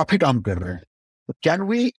 2-3 तो आप ही काम कर रहे हैं. तो can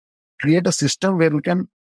we create a system where we can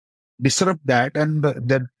disrupt that and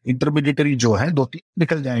that intermediary जो है 2-3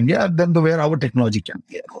 निकल जाएंगे and then the where our technology can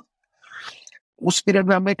be. उस पीरियड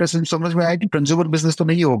में हमें समझ में आया कि कंज्यूमर बिजनेस तो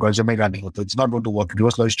नहीं होगा, जमेगा नहीं होता. It's not going to work.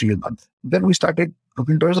 Reverse logistic is not. Then we started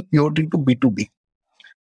looking towards a purity to B2B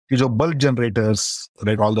कि जो bulk generators,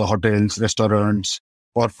 like all the hotels, restaurants,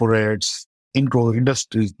 corporates, इनको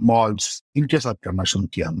इंडस्ट्रीज, मॉल्स, इनके साथ करना शुरू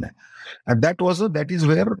किया हमने. And that is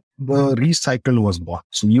where the Recykal was born.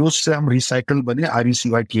 So news से हम Recykal बने,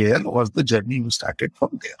 RECYKL was the journey we started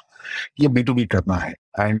from there. ये B2B करना है.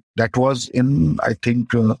 And that was in, I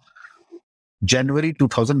think, January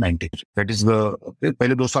 2019. That is the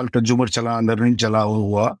पहले 2 साल कंज्यूमर चला, learning चला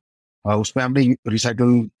हुआ. उसमें हमने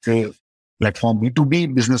Recykal के प्लेटफॉर्म B2B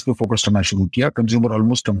बिजनेस पे फोकस करना शुरू किया. कंज्यूमर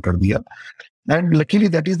ऑलमोस्ट कम कर दिया. And luckily,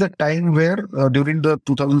 that is the time where during the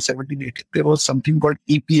 2017-18, there was something called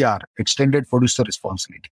EPR, Extended Producer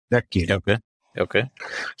Responsibility. That came. Okay.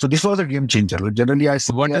 So this was a game changer. Generally, I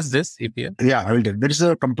say, what is this EPR? Yeah, I will tell. There is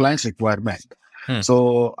a compliance requirement.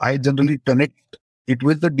 So I generally connect it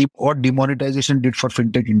with what demonetization did for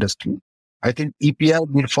fintech industry. I think EPR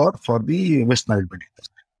did for the waste management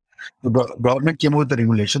industry. The government came up with the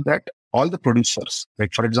regulation that all the producers,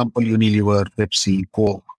 like for example, Unilever, Pepsi,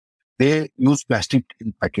 Coke, they use plastic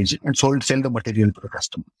in packaging and sell the material to the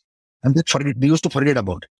customer. And they used to forget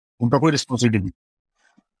about it. उनका कोई responsibility नहीं.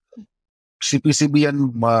 CPCB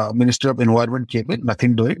and Ministry of Environment came in,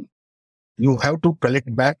 nothing doing. You have to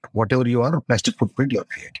collect back whatever your plastic footprint you are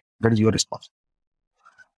creating. That is your responsibility.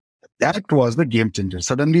 That was the game changer.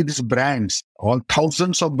 Suddenly these brands, all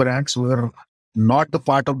thousands of brands were not the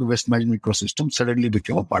part of the waste management ecosystem, suddenly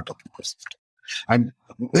became a part of the ecosystem. And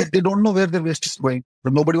they don't know where their waste is going,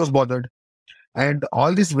 but nobody was bothered. And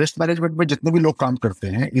all this waste management में जितने भी लोग काम करते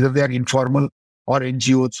हैं, either they are informal or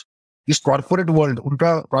NGOs इस corporate world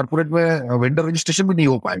उनका corporate में वेंडर रजिस्ट्रेशन भी नहीं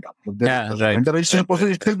हो पाएगा. Vendor registration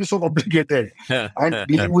process itself is so complicated, and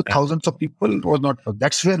dealing with thousands of people was not.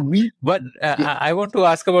 That's where we. But I want to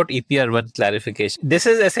ask about EPR. One clarification. This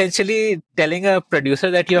is essentially telling a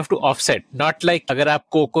producer that you have to offset, not like अगर आप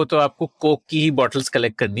Coke हो तो आपको Coke की ही bottles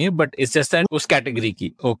collect करनी है, but it's just that उस category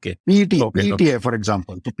की. Okay. PET है for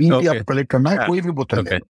example. तो PET आप collect करना है कोई भी बोतल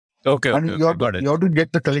है. Okay. And you have to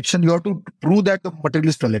get the collection. You have to prove that the material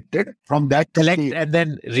is collected from that. Collect and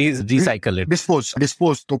then recycle it. Dispose.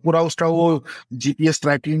 तो पूरा उसका वो GPS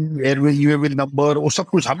tracking, airway, UAV number, वो सब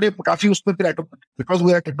कुछ हमने काफी उस पर फिर because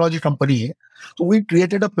we are a technology company है, so we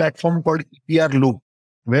created a platform called EPR Loop,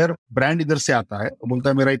 where brand इधर से आता है, बोलता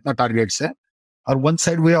है मेरा इतना targets है, और one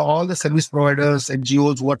side we have all the service providers,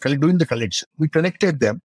 NGOs who are doing the collection. We connected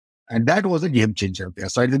them. And that was a game changer there.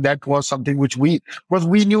 So I think that was something which because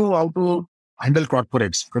we knew how to handle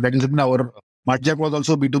corporates. Because that is our Marjack was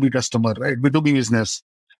also B2B customer, right? B2B business.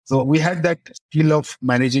 So we had that skill of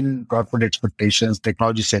managing corporate expectations,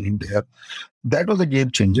 technology selling there. That was a game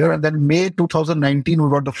changer. And then May 2019, we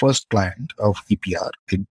got the first client of EPR,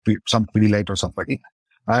 some Pidilite or somebody.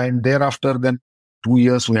 And thereafter, then 2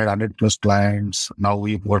 years, we had 100 plus clients. Now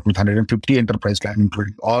we work with 150 enterprise clients,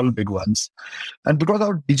 including all big ones. And because of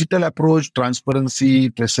our digital approach,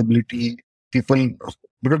 transparency, traceability, people,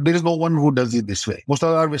 because there is no one who does it this way. Most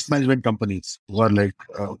of our waste management companies were like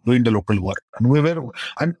doing the local work.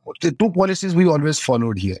 And the two policies we always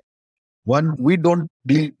followed here. One, we don't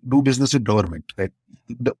do business with government, right?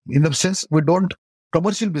 In the sense, we don't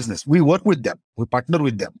commercial business. We work with them. We partner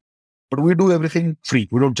with them. But we do everything free.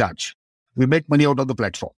 We don't charge. We make money out of the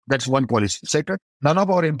platform. That's one policy. Second, none of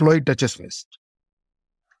our employee touches waste.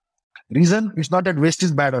 Reason, it's not that waste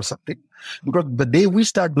is bad or something. Because the day we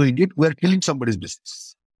start doing it, we're killing somebody's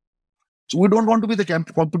business. So we don't want to be the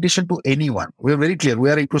competition to anyone. We're very clear.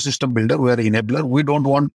 We are an ecosystem builder. We are an enabler. We don't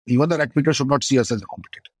want, even the acquiters should not see us as a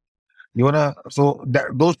competitor.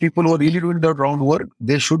 Those people who are really doing the groundwork,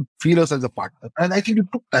 they should feel us as a partner. And I think it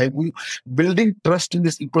took time. Building trust in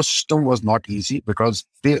this ecosystem was not easy because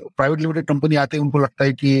private limited company आते हैं उनको लगता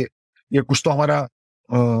है कि ये कुछ तो हमारा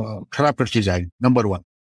खराब करके जाएगी. Number one.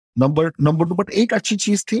 Number two, but एक अच्छी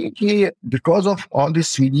चीज थी कि because of all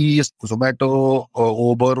this Swiggy, Zomato,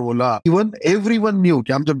 Uber, Ola, even everyone knew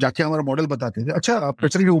कि हम जब जाके हमारा मॉडल बताते थे, अच्छा आप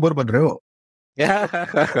कचरे के Uber बन रहे हो. Yeah,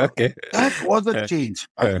 okay. That was a change.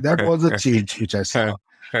 That was a change which I saw.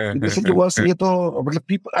 Basically was ये तो मतलब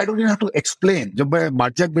people, I don't even have to explain. जब मैं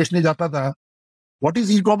मार्जाक बेचने जाता था, what is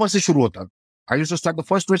e-commerce से शुरू होता? I used to start the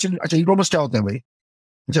first question. अच्छा e-commerce क्या होता है भाई?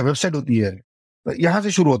 अच्छा वेबसाइट होती है. यहाँ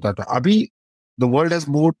से शुरू होता था. अभी the world has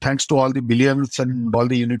moved thanks to all the billions and all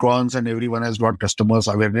the unicorns and everyone has got customers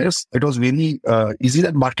awareness. It was really easy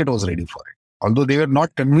that market was ready for it. Although they were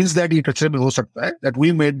not convinced that ये कचरे में हो सकता है, that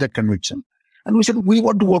we made that conviction. And we said, we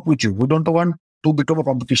want to work with you. We don't want to become a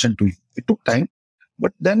competition to you. It took time.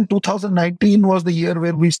 But then 2019 was the year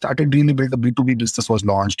where we started really build the B2B business was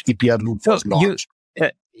launched. EPR Loop was launched.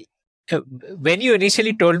 When you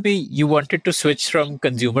initially told me you wanted to switch from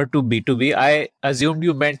consumer to B2B, I assumed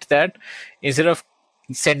you meant that instead of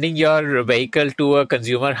sending your vehicle to a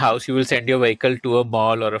consumer house, you will send your vehicle to a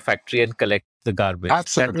mall or a factory and collect the garbage.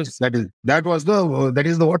 Absolutely. That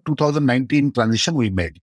is the 2019 transition we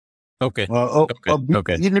made. Okay.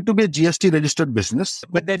 You need to be a GST registered business.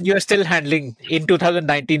 But then you are still handling, in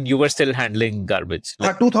 2019, you were still handling garbage.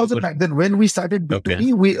 2009, then when we started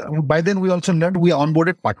B2B, by then we also learned we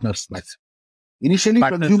onboarded partners. Initially,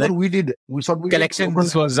 consumer, collection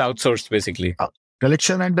was outsourced basically.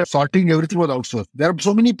 Collection and sorting, everything was outsourced. There are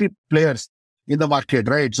so many players in the market,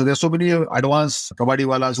 right? So there are so many advanced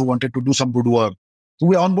kabadiwalas who wanted to do some good work. So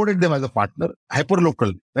we onboarded them as a partner,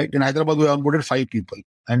 hyper-local, right? In Hyderabad, we onboarded 5 people.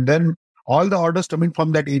 And then all the orders coming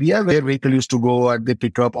from that area where vehicle used to go and they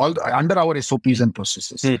pick up all under our SOPs and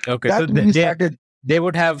processes. Okay. So they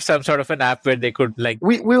would have some sort of an app where they could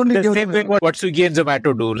we only the same way what Swiggy and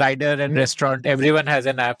Zomato do. Rider and restaurant, everyone has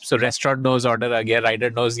an app. So restaurant knows order aa gaya,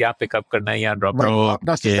 rider knows yahan pick up karna hai, yahan drop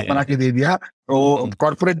करना है. बना के दे दिया. तो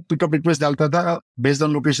corporate pickup request डालता था, based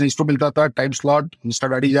on location इसको मिलता था, time slot, Mr.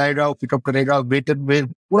 गाड़ी जाएगा, पिकअप करेगा, weighted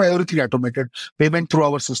पूरा everything automated, payment through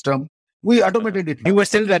our system. We automated it. You were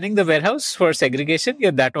still running the warehouse for segregation?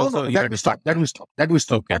 Yeah, that also. No, that we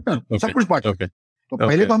stopped. Okay. सब कुछ part. Okay. तो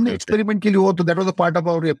पहले तो हमने experiment के लिए हो, तो that was a part of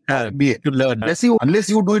our MBA. To learn. Unless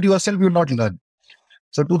you do it yourself, you will not learn.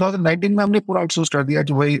 So 2019 में हमने पूरा outsource कर दिया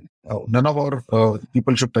कि भाई none of our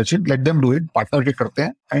people should touch it. Let them do it. Partner के करते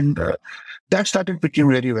हैं. And that started picking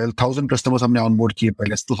very well. 1,000 customers हमने onboard किए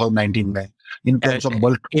पहले 2019 में. In terms of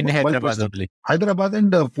bulk. In Hyderabad only. Hyderabad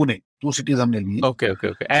and Pune. 2 cities हमने लिए. Okay.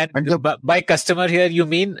 And by customer here, you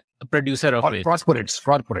mean producer of waste?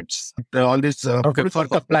 Corporates. All this. Okay, for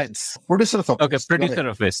compliance. Producers of Okay, waste. producer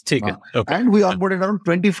of waste. ठीक है. Okay. And we onboarded around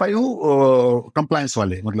 25 compliance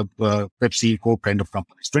wale, मतलब Pepsi, Coke kind of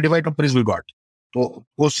companies. 25 companies we got. So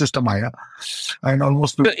post system आया, and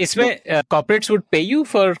almost. So इसमें corporates would pay you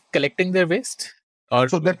for collecting their waste? Or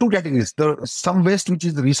so there are two categories. Some waste which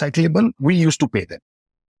is recyclable, we used to pay them.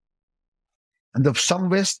 And the some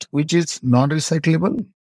waste which is non-recyclable,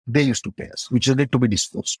 they used to pay us, which is need to be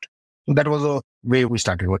disposed. So that was a way we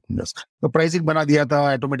started working this. The pricing बना दिया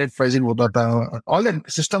था, automated pricing होता था. All the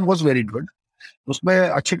system was very good. उसमें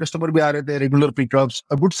अच्छे customer भी आ रहे थे, regular pickups,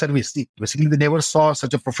 a good service. See, basically, they never saw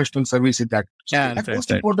such a professional service in that. Yeah, and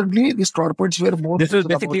most importantly, these corporates were more. This was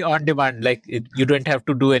basically on demand. Like you don't have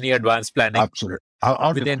to do any advanced planning. Absolutely.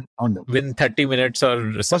 Within 30 minutes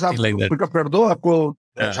or something like that. Pick up कर दो, आपको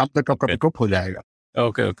शाम तक आपका pickup हो जाएगा.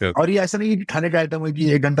 Okay. और ये ऐसा नहीं कि खाने का आइटम है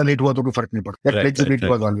कि 1 घंटा लेट हुआ तो कोई फर्क नहीं पड़ता. That flexibility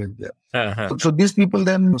was always there. So these people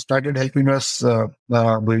then started helping us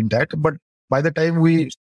doing that. But by the time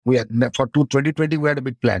we had, for 2020 we had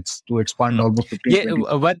big plans to expand almost 15.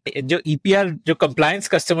 What जो EPR जो compliance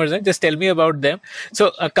customers हैं, just tell me about them.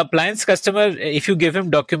 So a compliance customer, if you give him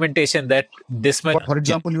documentation that this much. For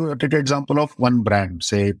example, you take an example of one brand,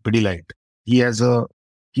 say Pidilite. He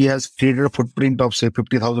has created a footprint of say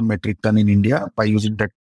 50,000 metric ton in India by using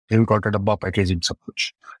that heavy-quarter dabba packaging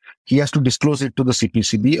approach. He has to disclose it to the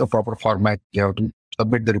CPCB, a proper format. You have to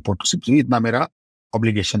submit the report to CPCB. इतना मेरा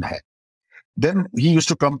obligation है. Then he used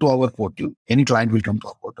to come to our portal. Any client will come to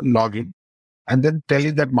our portal, log in, and then tell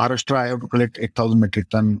you that Maharashtra, I have to collect 8,000 metric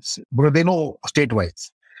tons. Because they know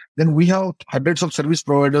state-wise. Then we have hundreds of service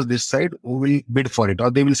providers this side who will bid for it, or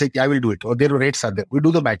they will say, I will do it, or their rates are there. We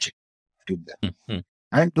do the matching.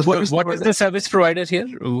 And what is the service provider here?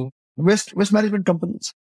 Waste management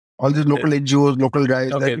companies. All these local NGOs, local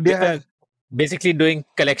guys. Okay. They are basically doing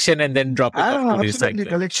collection and then dropping off to recycling.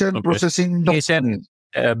 Collection, processing,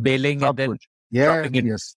 baling, and then dropping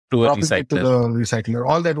it to a recycler. To the recycler.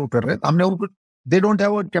 All that work. They don't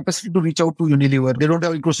have a capacity to reach out to Unilever. They don't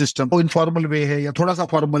have ecosystem. So informal way hai, ya thoda sa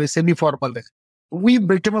formal hai, semi-formal hai. We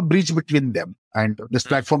became a bridge between them, and this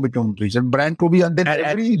platform became a bridge. And brand could be, and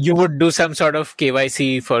then you would do some sort of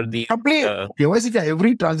KYC for the KYC.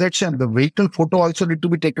 Every transaction, the vehicle photo also need to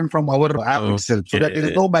be taken from our app itself, so that there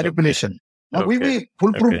is no manipulation. Now we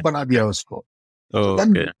foolproof bana diya usko.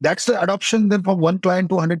 Then that's the adoption. Then from one client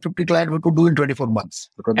to 150 clients, we could do in 24 months.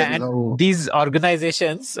 And these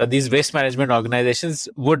organizations, these waste management organizations,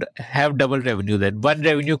 would have double revenue. Then one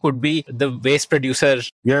revenue could be the waste producer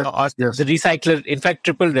or the recycler. In fact,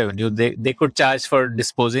 triple revenue. They could charge for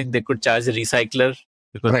disposing. They could charge the recycler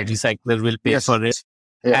because the recycler will pay for it,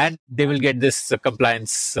 and they will get this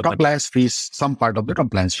compliance fees. Some part of the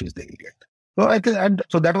compliance fees they will get. So I think, and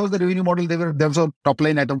so that was the revenue model. There was a top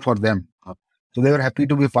line item for them. So they were happy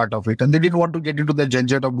to be part of it, and they didn't want to get into the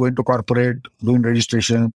junket of going to corporate, doing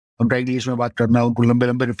registration, उनका English में बात करना, उनको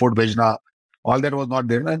लंबे report भेजना. All that was not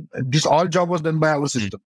there, and this all job was done by our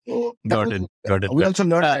system. So got it. We also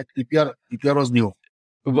learned that EPR was new.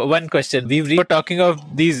 One question: we were talking of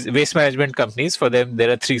these waste management companies. For them, there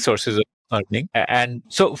are 3 sources of earning, and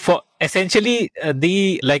so for essentially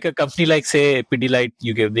like a company like say Pidilite,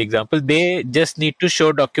 you gave the example. They just need to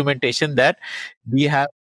show documentation that we have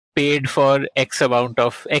paid for X amount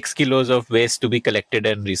of X kilos of waste to be collected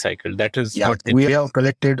and recycled. That is what we have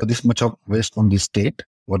collected this much of waste from the state.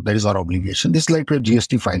 What that is our obligation. This is like a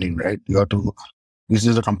GST filing, right? You have to. This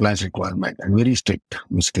is a compliance requirement and very strict.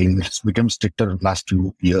 Basically, it's become stricter last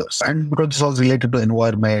few years, and because this was related to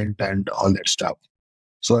environment and all that stuff.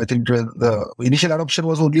 So I think the initial adoption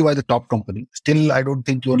was only by the top company. Still, I don't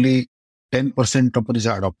think only 10% companies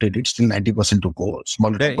are adopted it. Still 90% to go.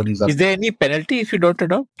 Smaller companies are. Is there any penalty if you don't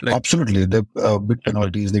adopt? Absolutely. The big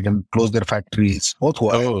penalties. They can close their factories. Both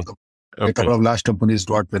a couple of large companies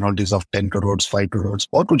got penalties of 10 crores, 5 crores.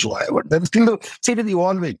 But then still, see, it is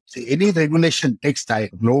evolving. See, any regulation takes time.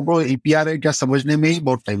 Logo APR है क्या समझने में ही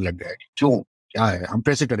बहुत time लग गया. क्यों? क्या है? हम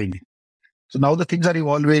कैसे करेंगे? So now the things are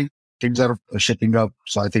evolving. Things are shaping up.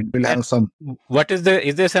 So I think we'll have some.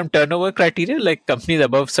 Is there some turnover criteria? Like companies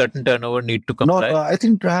above certain turnover need to comply? No, I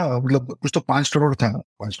think कुछ तो 5 crore था.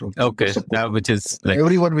 5 crore. Okay. Which is like.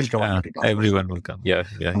 Everyone will come. Everyone will come. Yeah.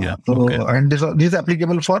 So, and this is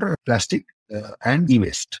applicable for plastic and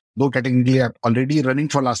e-waste. Though category are already running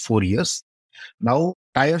for last 4 years. Now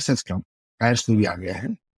tires has come. Tires will be आ गया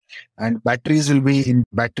है. And batteries will be in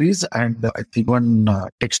batteries and I think one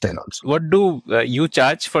textile also. What do you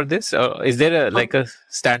charge for this? Is there a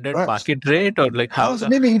standard market rate or like how?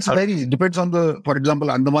 Maybe it's very depends on the. For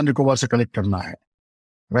example, Andaman Nicobar se collect करना है,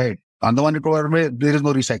 right? Andaman Nicobar में there is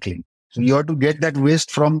no recycling. So you have to get that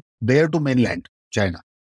waste from there to mainland China.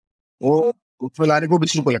 वो उसमें लाने को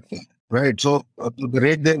 20 रुपए लगते हैं, right? So the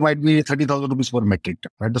rate there might be 30,000 rupees per metric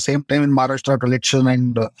ton. At the same time, in Maharashtra, collection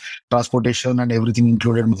and transportation and everything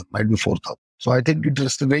included might be 4,000. So I think it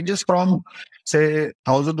just ranges from say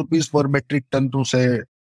 1,000 rupees per metric ton to say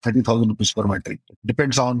 30,000 rupees per metric ton.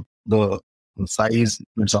 Depends on the size,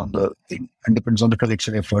 depends on the thing, and depends on the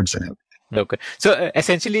collection efforts and everything. Okay. So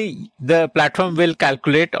essentially, the platform will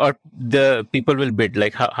calculate or the people will bid,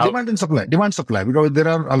 like how? Demand and supply. Demand supply. Because there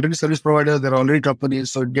are already service providers, there are already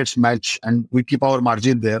companies, so it gets matched and we keep our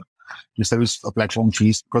margin there. The service platform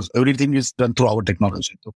fees, because everything is done through our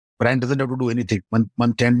technology. So brand doesn't have to do anything.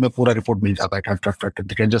 Month end में पूरा report मिल जाता है.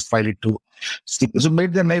 They can just file it to. So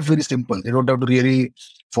made their life very simple. They don't have to really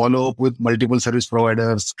follow up with multiple service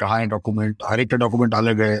providers. कहाँ है document? हर एक का document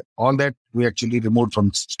अलग है. All that we actually removed from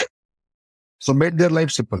the system. So made their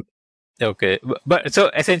life simple. Okay. But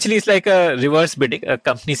so essentially it's like a reverse bidding. A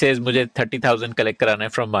company says मुझे 30,000 collect कराना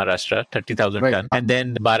है from Maharashtra, 30,000 Right. ton. And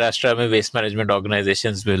then Maharashtra में waste management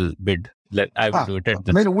organizations will bid. Like I will do it at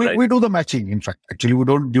this price. We do the matching. In fact, actually we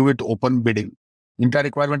don't do it open bidding. इनका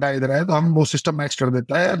requirement आ इधर है तो हम वो system match कर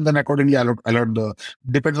देता है and then accordingly allot the,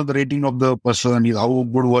 depends on the rating of the person, how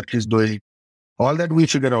good work he's doing. All that we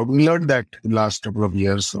figure out. We learned that in the last couple of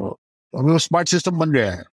years. So वो smart system बन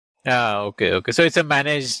गया है. Okay. So it's a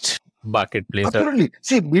managed marketplace. Absolutely.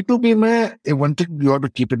 See, B2B mein, one thing you have to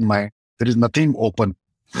keep in mind, there is nothing open.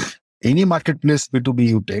 Any marketplace B2B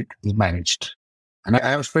you take is managed. And I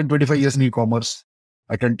have spent 25 years in e-commerce.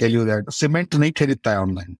 I can tell you that cement nahi kharidta hai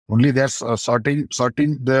online. Only there's sorting,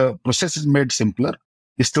 the process is made simpler.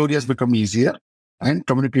 The story has become easier and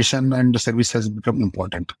communication and the service has become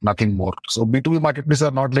important. Nothing more. So B2B marketplaces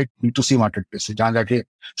are not like B2C marketplaces. जहाँ जाके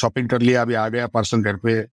shopping कर लिया, अभी आ गया parcel घर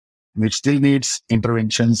पे. It still needs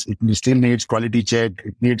interventions. It still needs quality check.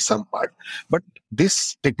 It needs some part. But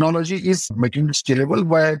this technology is making it scalable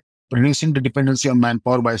by reducing the dependency on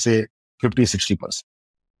manpower by, say, 50-60%.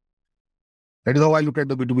 That is how I look at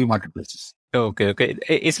the B2B marketplaces. Okay.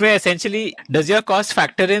 इसमें essentially, does your cost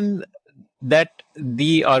factor in that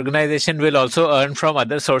the organization will also earn from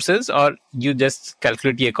other sources, or you just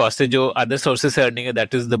calculate ये cost है जो other sources are earning,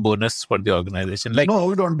 that is the bonus for the organization? Like no,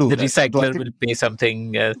 we don't do the that. recycler will pay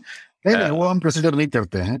something. नहीं वो हम consider नहीं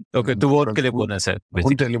करते हैं. Okay, तो वो उनके लिए bonus है.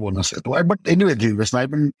 उनके लिए bonus है. But anyway, the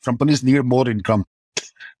investment companies need more income.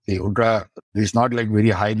 उनका it's not like very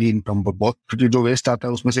highly income, but बहुत जो waste आता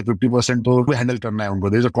है उसमें से 50% तो handle करना है उनको.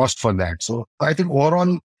 There is a cost for that. So I think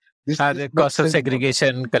overall the cost of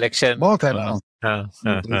segregation, collection. बहुत है ना.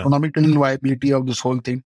 The economical viability of this whole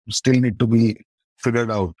thing still need to be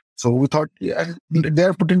figured out. So we thought, yeah, they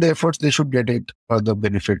are putting the efforts, they should get it, the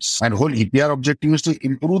benefits. And whole EPR objective is to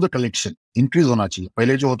improve the collection. Increase होना चाहिए.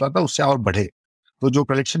 पहले जो होता था उससे और बढ़े. तो जो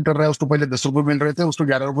collection कर रहा है उसको पहले 10 रुपए मिल रहे थे, उसको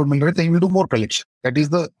 11 रुपए मिल रहे थे. He will do more collection. That is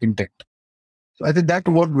the intent. So I think that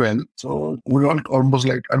worked well. So we all almost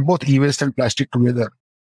like, and both e-waste and plastic together.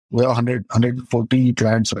 We have 140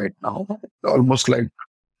 clients right now. Almost like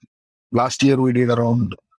last year we did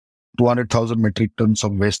around 200,000 metric tons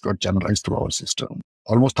of waste got channelized through our system.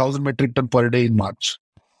 Almost 1,000 metric ton per day in March.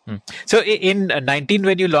 So in 19,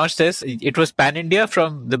 when you launched this, it was pan-India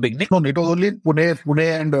from the beginning? No, it was only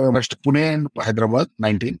Pune and Hyderabad,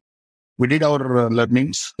 19. We did our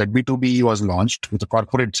learnings that B2B was launched with the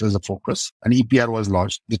corporates as a focus and EPR was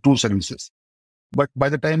launched, the two services. But by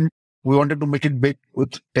the time we wanted to make it big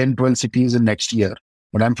with 10, 12 cities in next year,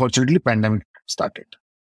 but unfortunately pandemic started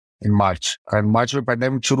in March. And March में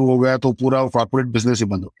pandemic शुरू हो गया तो पूरा corporate business ही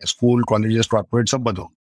बंद हो गया. School, colleges, corporate सब बंद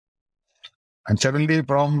हो. And suddenly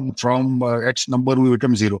from X number we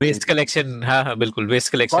become zero. Waste collection, हाँ बिल्कुल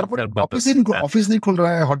waste collection. Office नहीं खुल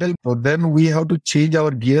रहा है, hotel. So then we have to change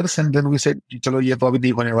our gears and then we said चलो ये तो अभी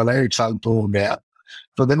नहीं होने वाला है, 1 साल तो हो गया.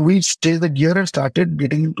 So then we changed the gear and started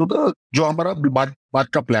getting into the जो हमारा बात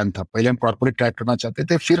का plan था. पहले हम corporate track करना चाहते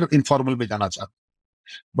थे, फिर informal में जाना चाहते.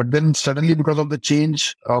 But then suddenly because of the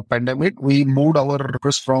change of pandemic, we moved our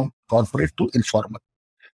request from corporate to informal.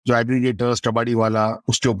 जो aggregators, कबाड़ी वाला,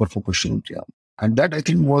 उसके ऊपर focus शुरू किया. And that I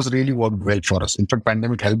think was really worked well for us. In fact,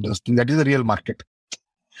 pandemic helped us. That is the real market.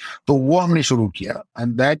 तो वो हमने शुरू किया.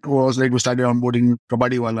 And that was like we started onboarding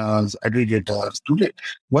कबाड़ी वाlas, aggregators. Today,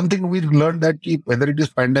 one thing we learned that whether it is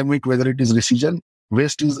pandemic, whether it is recession,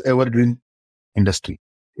 waste is evergreen industry.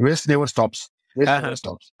 Waste never stops. Waste never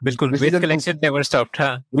stops. बिल्कुल, waste collection never stopped.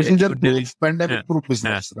 हाँ. Recession proof, pandemic proof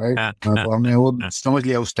business, right? तो हमने वो समझ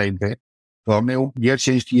लिया उस time पे. तो हमने वो gear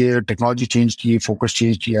change किए, technology change किए, focus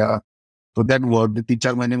change किया. So that worked.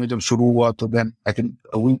 3-4 महीने में जब शुरू हुआ, तो then I think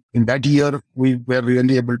in that year we were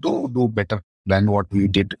really able to do better than what we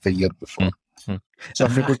did the year before. So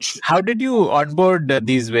हमने कुछ How did you onboard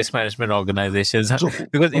these waste management organizations? so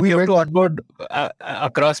Because if we you have went to onboard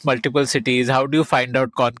across multiple cities, how do you find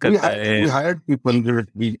out कौन करता है? we hired people.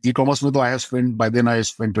 E-commerce में तो I have spent by then I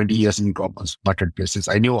spent 20 years in e-commerce marketplaces.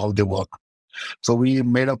 I knew how they work. So we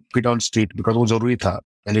made a fit on street because वो जरूरी था.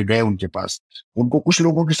 पहले गए उनके पास, उनको कुछ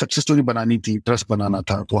लोगों की सक्सेस स्टोरी बनानी थी, ट्रस्ट बनाना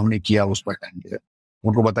था, तो हमने किया उस पर टाइम दिया.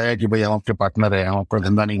 उनको बताया कि भाई हम आपके पार्टनर है, हम आपका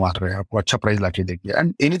धंधा नहीं मार रहे हैं, आपको अच्छा प्राइस लाके देंगे.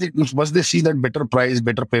 एंड एनीथिंग बस they see that better price,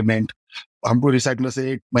 better payment. हमको रिसाइकलर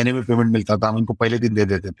से 1 महीने में पेमेंट मिलता था, हम इनको पहले दिन दे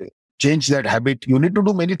देते थे. Change that habit. You need to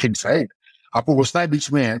do many things, right? आपको घुसना है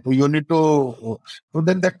बीच में है तो यू नीड टू, तो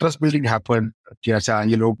then that trust building happen कि अच्छा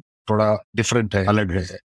ये लोग थोड़ा डिफरेंट है, अलग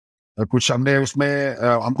है. कुछ हमने उसमें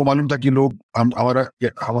हमको मालूम था कि लोग हमारा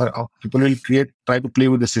people will create, try to play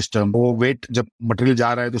with the system. वो वेट जब मटेरियल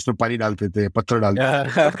जा रहा है तो उसमें पानी डालते थे, पत्थर डालते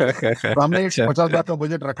थे. तो हमने 50 लाख का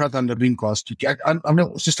बजट रखा था लर्निंग कॉस्ट. हमने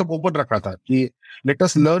सिस्टम ओपन रखा था कि लेट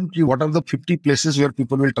अस लर्न कि what are the 50 places where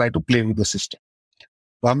people will try to play with the system.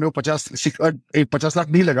 तो हमने वो 50 लाख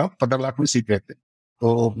नहीं लगा, 15 लाख में सीख गए थे.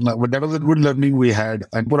 तो that was a good learning we had.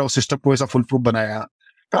 And पूरा सिस्टम को ऐसा फुल प्रूफ बनाया.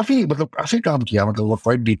 काफी काम किया, मतलब वो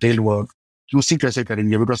क्वाइट डिटेल वर्क. क्यूसी कैसे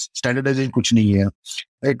करेंगे, बिकॉज स्टैंडर्डाइजेशन कुछ नहीं है.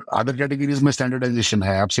 एक अदर कैटेगरीज में स्टैंडर्डाइजेशन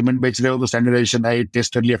है. आप सीमेंट बेच रहे हो तो स्टैंडर्डाइजेशन है,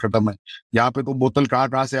 टेस्ट कर लिया, खत्म है. यहाँ पे तो बोतल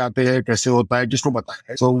कहाँ से आते हैं, कैसे होता है, किसको पता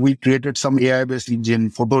है. So we created some AI based engine.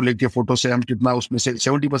 Photo लेके, फोटो से हम कितना उसमें से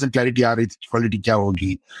 70% क्लैरिटी आ रही थी, क्वालिटी क्या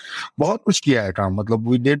होगी. बहुत कुछ किया है काम, मतलब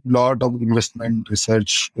we did lot of investment,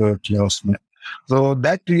 research किया उसमें. So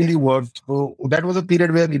that really worked. So that was a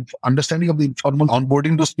period where understanding of the informal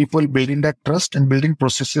onboarding those people, building that trust and building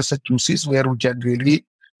processes at QCs where we can really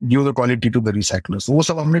give the quality to the recyclers. So वो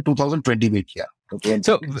सब हमने 2020 में किया.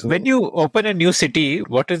 So when you open a new city,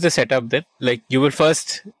 what is the setup then? Like you will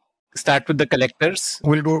first start with the collectors?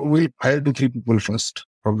 We'll hire 2-3 people first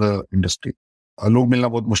from the industry. लोग मिलना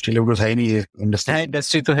बहुत मुश्किल है, because है नहीं ये इंडस्ट्री.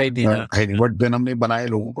 इंडस्ट्री तो है नहीं. But then हमने बनाए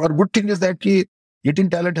लोगों को. और good thing is that कि getting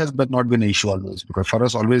talent has not been an issue always, because for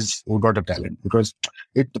us always we got a talent, because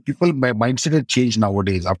the people mindset has changed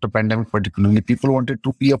nowadays after pandemic. Particularly people wanted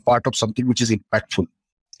to be a part of something which is impactful.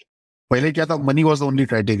 पहले क्या था, money was the only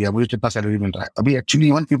criteria, मुझे कितना salary मिल रहा है. अभी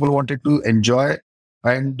actually even people wanted to enjoy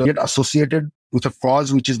and get associated with a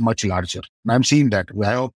cause which is much larger. And I'm seeing that we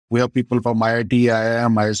have people from IIT,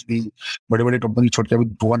 IIM, ISB, बड़े company, छोटे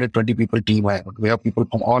 220 people team है. We have people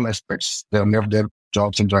from all aspects. They have left their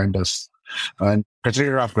jobs and joined us. And कचरे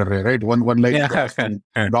साफ कर रहे हैं, right? One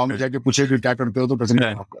like गांव में जाके पूछे कि क्या करते हो, तो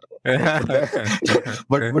कचरे साफ कर रहे हैं.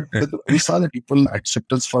 But we saw that people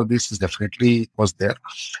acceptance for this is definitely was there.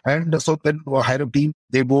 And so then we hire a team.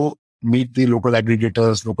 They go meet the local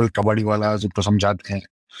aggregators, local kabadi walas, उनको समझाते हैं.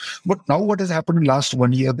 But now what has happened in last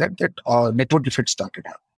 1 year that network effect started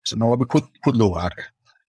happening. So now अभी खुद लोग आ रहे हैं.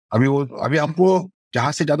 अभी हमको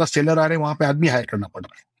जहाँ से ज्यादा सेलर आ रहे हैं वहां पे आदमी हायर करना पड़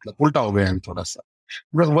रहा है. मतलब उल्टा हो गया है थोड़ा सा.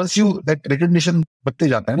 Because once you that recognition बढ़ते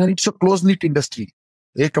जाता है ना, it's a close knit industry.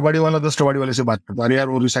 एक कबाड़ी वाला 10 कबाड़ी वाले से बात करता है, अरे यार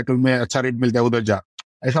वो रिसाइकल में अच्छा रेट मिलता है, उधर जा.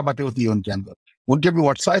 ऐसा बातें होती है उनके अंदर, उनके भी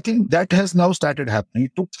what's. I think that has now started happening.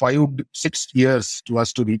 It took 5-6 years to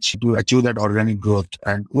us to achieve that organic growth,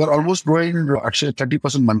 and we are almost growing actually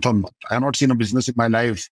 30% month on month. I have not seen a business in my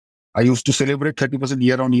life. I used to celebrate 30%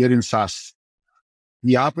 year on year in SaaS.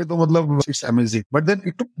 यहाँ पे तो मतलब it's amazing. But then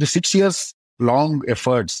it took the 6 years long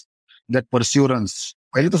efforts, that perseverance.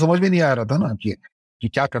 पहले तो समझ में नहीं आ रहा था ना कि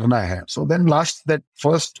क्या करना है. So then last that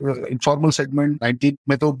first informal segment 19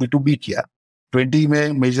 में तो B2B किया, 20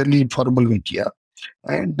 में majorly informal में किया,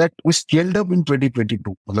 and that we scaled up in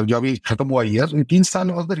 2022. मतलब जो अभी खत्म हुआ year, 3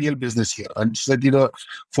 साल was the real business year, and it's the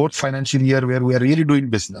 4th financial year where we are really doing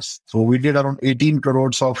business. So we did around 18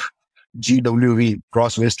 crores of GWV,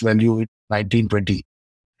 gross waste value, in 1920.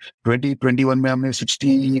 2021 में हमने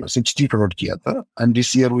 60 करोड़ किया था, and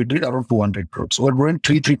this year we did around 200 crores. So we're growing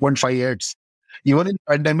 3.5x, even in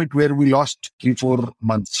pandemic where we lost 3-4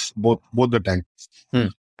 months, both the times.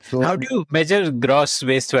 So how do you measure gross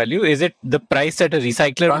waste value? Is it the price that a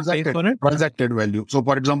recycler pays for it? Transacted value. So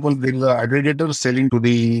for example, there is an aggregator selling to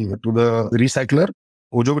the recycler.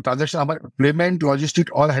 वो जो transaction हमारे payment, logistic,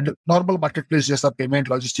 all handle normal marketplace जैसा payment,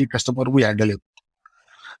 logistic, customer we handle it.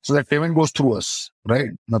 So that payment goes through us, right?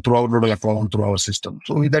 Not through our nodal account, through our system.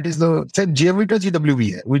 So that is the same GMV to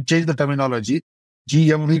GWV है. We change the terminology.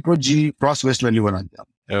 GMV को gross waste value बना दिया.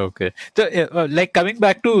 Okay. So like coming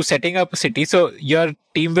back to setting up a city, so your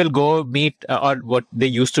team will go meet or what they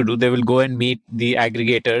used to do, they will go and meet the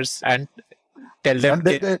aggregators and tell them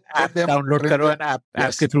app download करो and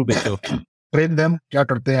app के through बेचो. Train them, क्या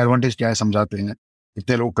करते हैं, advantage क्या है समझाते हैं,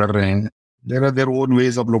 इतने लोग कर रहे हैं. There are their own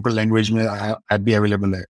ways of local language में app भी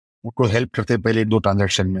available है. उनको हेल्प करते हैं पहले 2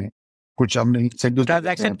 ट्रांजैक्शन में, कुछ हमने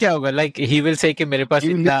ट्रांजैक्शन क्या होगा? लाइक ही विल से कि मेरे पास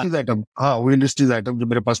इतना आइटम, हाँ वो लिस्ट इज आइटम जो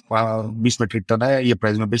मेरे पास 20 मीट्रिक टन है, ये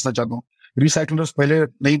प्राइस में बेचना चाहता हूँ। रिसाइकलर्स पहले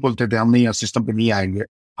नहीं बोलते थे, हम नहीं सिस्टम पे नहीं आएंगे,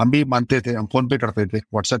 हम भी मानते थे, हम फोन पे करते थे,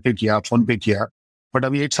 व्हाट्सएप पे किया, फोन पे किया। बट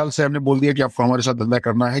अभी 1 साल से हमने बोल दिया कि आपको हमारे साथ धंधा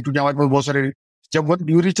करना है, क्योंकि हमारे पास बहुत सारे, जब one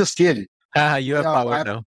you reach a scale, you have power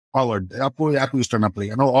now, powered, आपको ऐप यूज करना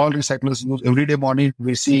पड़ेगा। No all recyclers use every day morning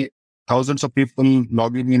we see thousands of people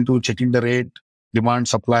logging into checking the rate, demand,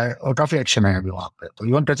 supply, और काफी action है अभी वहां पे। तो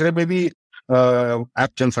इवन कचरे में भी ऐप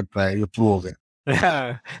चल सकता है, ये प्रूव हो गया।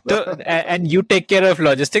 तो and you take care of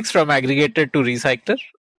logistics from aggregator to recycler?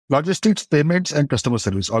 Logistics, payments, and customer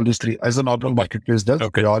service, all these three, as a normal marketplace does.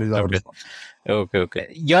 Okay. All is our responsibility. Okay.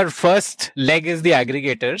 Your first leg is the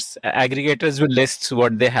aggregators. Aggregators will list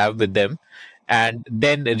what they have with them, and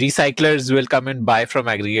then recyclers will come and buy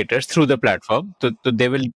from aggregators through the platform. So they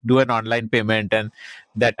will do an online payment, and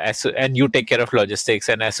and you take care of logistics.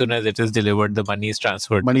 And as soon as it is delivered, the money is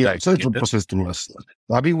transferred. Money, so it's processed through us.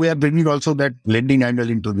 Abhi, we are bringing also that lending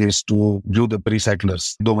angle into this to view the recyclers.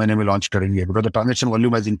 2 महीने में launch करेंगे, because the transaction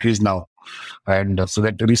volume has increased now, and so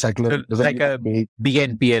that recycler like a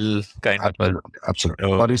BNPL kind of.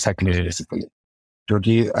 Absolutely. Or recyclers basically.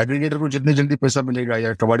 क्योंकि aggregator को जितने जल्दी पैसा मिलेगा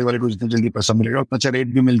या कबाड़ी वाले को जितने जल्दी पैसा मिलेगा उतना अच्छा रेट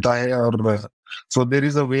भी मिलता है, और so there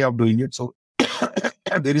is a way of doing it. So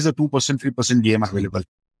there is a 2% 3% game available.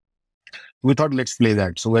 We thought let's play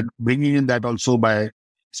that, so we're bringing in that also by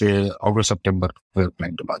say August September we're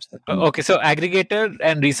planning to launch that. Okay, so aggregator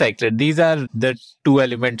and recycler, these are the two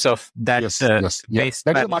elements of that. Yes. That is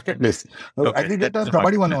the marketplace. Aggregator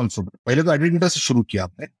कबाड़ी वाला also, पहले तो aggregator से शुरू किया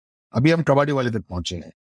आपने, अभी हम कबाड़ी वाले तक पहुंचे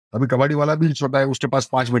हैं। अभी कबाड़ी वाला भी छोटा है, उसके पास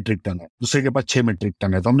 5 मीट्रिक टन है, दूसरे के पास 6 मीट्रिक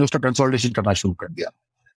टन है, तो हमने उसका कंसोलिडेशन करना शुरू कर दिया।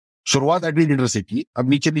 शुरुआत एग्रीगेटर से की, अब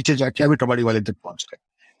नीचे जाके अभी कबाड़ी वाले तक पहुंच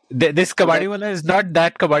गए। दिस कबाड़ी वाला इज नॉट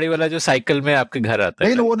दैट कबाड़ी वाला जो साइकिल में आपके घर आता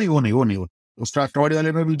है? नहीं, वो नहीं। उसका कबाड़ी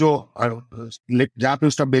वाले में भी जो जहाँ पे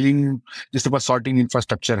उसका बेलिंग, जिसके पास सॉर्टिंग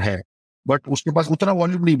इंफ्रास्ट्रक्चर है, बट उसके पास उतना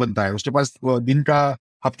वॉल्यूम नहीं बनता है, उसके पास दिन का,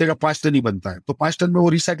 हफ्ते का 5 टन ही बनता है, तो 5 टन में वो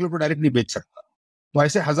रिसाइकलर को डायरेक्ट नहीं बेच सकता। तो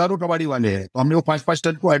ऐसे हजारों कबाड़ी वाले हैं, तो हमने वो 5-5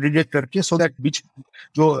 टन को एग्रीगेट करके, सो दैट बीच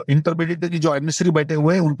जो इंटरमीडिएट जो एडमिनिस्ट्रेटिव बैठे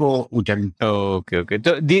हुए हैं उनको ओके।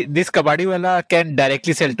 तो this kabadi wala can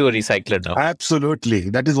directly sell to a recycler now? Absolutely,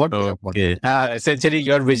 that is what essentially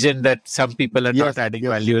your vision that some people are not adding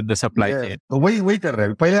value in the supply chain. तो वही कर रहे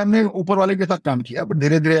हैं। पहले हमने ऊपर वाले के साथ काम किया, बट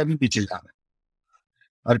धीरे-धीरे अभी पीछे जा रहे हैं,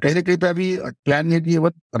 और कहीं ना कहीं पे अभी प्लान ये कि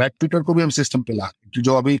रैक पिकर को भी हम सिस्टम पे ला,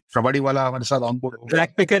 जो अभी कबाड़ी वाला हमारे साथ on board.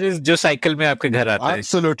 Rag picker is जो साइकिल में आपके घर आता है?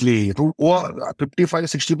 एब्सोल्युटली। तो वो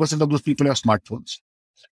 55-60% of those people have smartphones.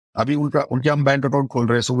 अभी उनके हम बैंक अकाउंट खोल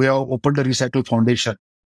रहे हैं, so we have opened the recycle foundation.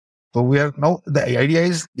 So we are now, the idea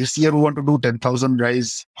is this year we want to do 10,000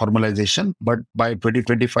 guys formalization, but by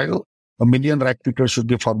 2025, 1 million rack pickers should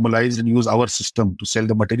be formalized and use our system to sell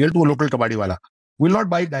the material to a local kabadi wala. Will not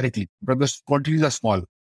buy it directly, but the quantities are small,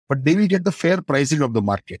 but they will get the fair pricing of the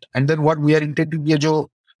market. And then what we are intending, ye jo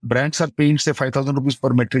brands are paying say 5,000 rupees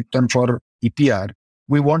per metric ton for EPR,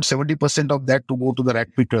 we want 70% of that to go to the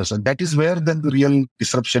rack pickers, and that is where then the real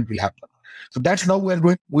disruption will happen. So that's now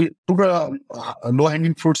we took a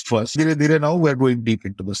low-hanging fruits first. Dire now we are going deep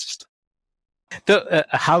into the system. So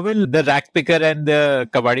how will the rack picker and the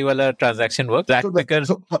kabadi wala transaction work?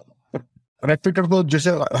 Rack picker तो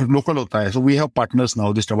जैसे local होता है, so we have partners now,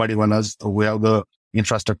 this kabadi walas, we have the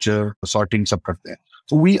infrastructure, sorting सब करते हैं,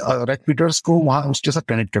 so we rack pickers को वहाँ उसके साथ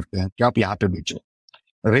connect करते हैं कि आप यहाँ पे बेचो।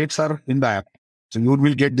 Rates are in the app, so you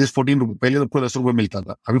will get this 14 रुपए, पहले आपको 10 रुपए मिलता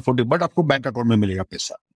था, अभी 40, बट आपको बैंक अकाउंट में मिलेगा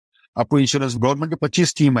पैसा। आपको इंश्योरेंस, गवर्नमेंट के 25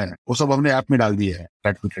 स्कीम है, वो सब हमने ऐप में डाल दिए है,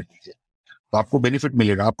 रैक पिकर लीजिए तो आपको बेनिफिट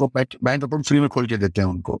मिलेगा, आपको बैंक अकाउंट फ्री में खोल के देते हैं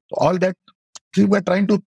उनको। All that we are trying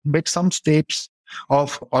to make some steps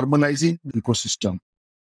of formalizing ecosystem.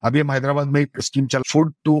 अभी हम हैदराबाद में एक स्कीम चल,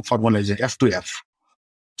 फूड टू फॉर्मलाइजेशन, F2F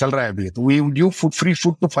चल रहा है अभी, तो we give free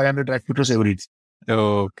food to 500 rack pickers every day.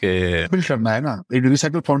 Okay, build करना है ना, एक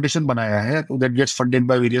रिसाइकल फाउंडेशन बनाया है, तो that gets funded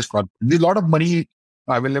by various corporate. There is lot of money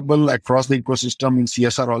available across the ecosystem in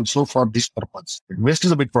CSR also for this purpose. Waste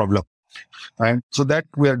is a big problem, and so that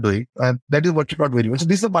we are doing, and that is working out very well. So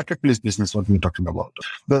this is a marketplace business what we are talking about.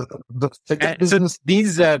 The second business, so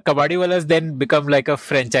these kabadi walas then become like a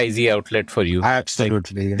franchisee outlet for you.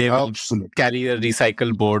 Absolutely, like they will carry a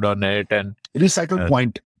recycle board on it and recycle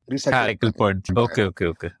point. Recycle point. Okay.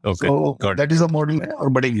 So that is a model,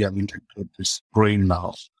 or budding, it's growing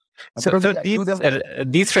now. So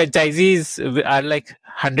these franchisees are like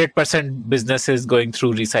 100% businesses going through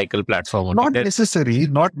Recykal platform. Not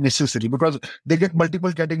necessary, because they get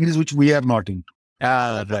multiple categories which we are not into.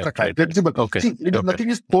 Right. Okay. See,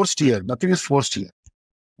 nothing is forced here.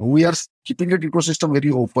 We are keeping it ecosystem very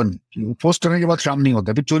open. Post करने के बाद काम नहीं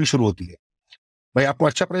होता है, फिर चोरी शुरू होती है. भाई आपको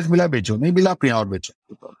अच्छा प्राइस मिला बेचो, नहीं मिला आप कहीं और बेचो.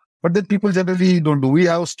 But then people generally don't do. We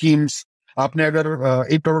have schemes. आपने अगर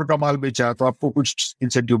 1 करोड़ का माल बेचा तो आपको कुछ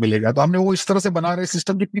इंसेंटिव मिलेगा. तो हमने वो इस तरह से बना रहे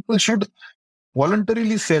सिस्टम कि people should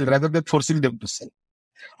voluntarily sell rather than forcing them to sell.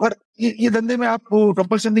 और ये धंधे में आप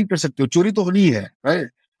कंपल्सन नहीं कर सकते हो, चोरी तो होनी है,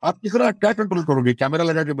 राइट? आप कितना क्या कंट्रोल करोगे? कैमरा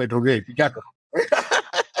लगा के बैठोगे कि क्या करो?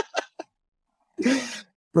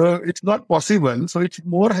 So it's not possible. So it's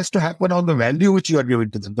more has to happen on the value which you are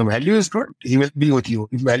giving to them. The value is good, he will be with you.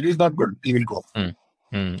 If value is not good, he will go.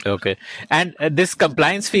 Okay. And this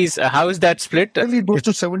compliance fees, how is that split? Well, it goes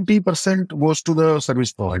to 70% goes to the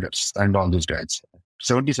service providers and all those guys.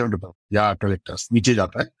 70%. Yeah, collectors. नीचे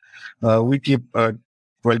जाता है. We keep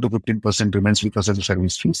 12 to 15% remains with us as a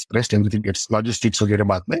service fees. Rest everything gets logistics वगैरह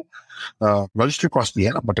बाद में. Logistic cost भी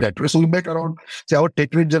है ना, but that way. So we make around, say our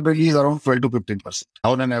take rate generally is around 12 to 15%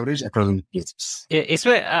 on an average across the cases.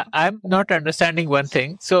 इसमें I'm not understanding one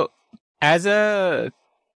thing. So as a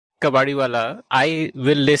कबाड़ी वाला, I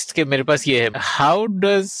will list के मेरे पास ये है.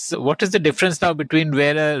 What is the difference now between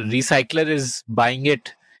where a recycler is buying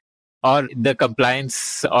it or the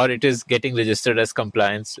compliance, or it is getting registered as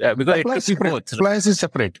compliance? Because Compliance it could be both. Compliance is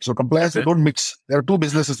separate. So compliance, we don't mix. There are two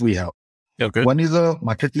businesses we have. Okay. One is a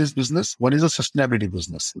marketplace business. One is a sustainability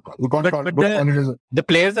business. We call it, but the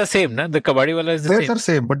players are same, na? The kabadi wala is the players same. are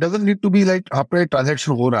same, but doesn't need to be like आपका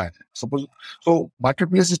transaction हो रहा है. Suppose so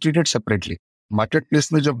marketplace is treated separately.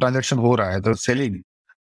 Marketplace में जब transaction हो रहा है, the selling,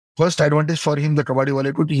 first advantage for him, the kabadi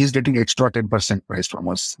wale, he is getting extra 10% price from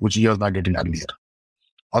us, which he was not getting earlier.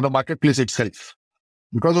 On the marketplace itself,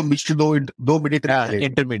 because of which do intermediate.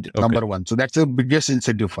 Okay. Number one. So that's the biggest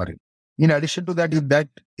incentive for him. In addition to that, in that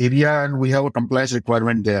area, and we have a compliance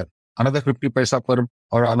requirement there, another 50 paisa per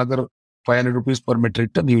or another 500 rupees per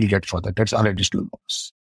metric ton, he will get for that. That's our additional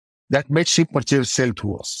bonus. That makes him purchase sell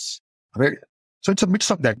to us, right? So it's a mix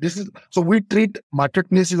of that. So we treat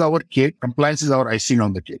marketplace is our cake, compliance is our icing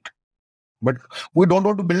on the cake. But we don't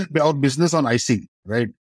want to build our business on icing, right?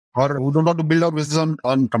 Or we don't want to build our business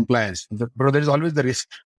on compliance. But there is always the risk.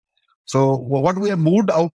 So what we have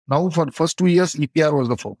moved out now for the first 2 years, EPR was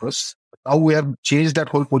the focus. Now we have changed that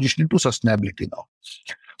whole position to sustainability now.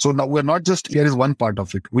 So now we're not just, here is one part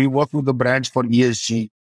of it. We work with the brands for ESG,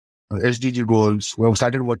 SDG goals. We have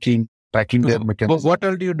started working, tracking their mechanisms. What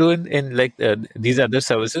all do you do in like these other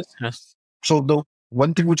services? Huh? So the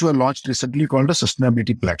one thing which we have launched recently called a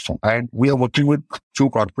sustainability platform. And we are working with few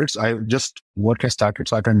corporates. Work has started,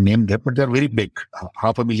 so I can name them, but they're very big.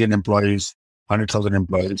 500,000 employees, 100,000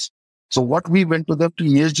 employees. So what we went to them to,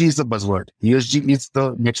 ESG is the buzzword. ESG is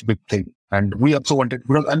the next big thing. And we also wanted,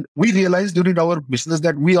 and we realized during our business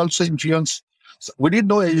that we also influence. So we didn't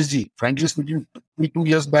know ESG. Frankly speaking, 2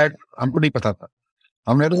 years back, हमको नहीं पता था.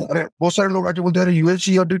 हमने अरे बहुत सारे लोग आके बोलते हैं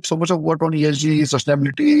यूएसजी और did so much of work on ESG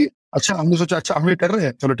sustainability. अच्छा हमने सोचा अच्छा हम ये कर रहे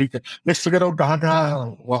हैं, चलो ठीक है, लेट्स फिगर आउट कहाँ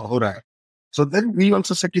हो रहा है. So then we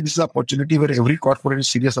also said this is an opportunity where every corporate is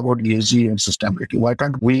serious about ESG and sustainability. Why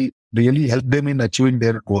can't we really help them in achieving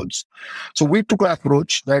their goals? So we took an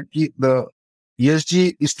approach that the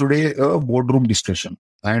ESG is today a boardroom discussion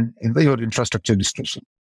and in your infrastructure discussion.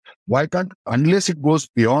 Why can't, unless it goes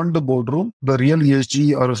beyond the boardroom, the real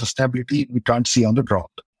ESG or sustainability we can't see on the ground.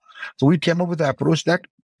 So we came up with the approach that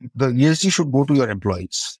the ESG should go to your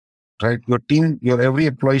employees, right? Your team, your every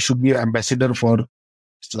employee should be an ambassador for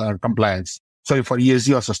compliance, for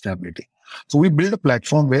ESG or sustainability. So we build a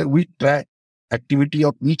platform where we track activity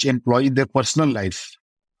of each employee in their personal life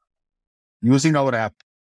using our app,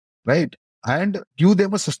 right? And give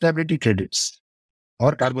them a sustainability credits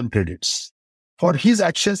or carbon credits for his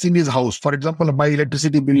actions in his house. For example, my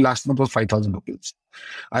electricity bill last month was 5,000 rupees.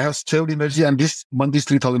 I have saved energy and this month is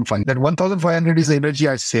 3,500. That 1,500 is the energy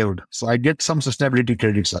I saved. So I get some sustainability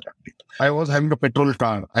credits around it. I was having a petrol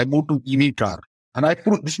car. I moved to EV car. And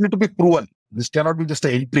this need to be proven. This cannot be just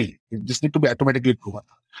an entry. It just need to be automatically proven.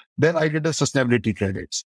 Then I get the sustainability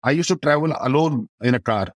credits. I used to travel alone in a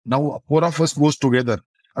car. Now 4 of us goes together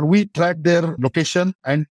and we track their location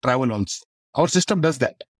and travel also. Our system does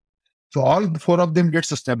that. So all 4 of them get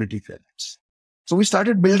sustainability credits. So we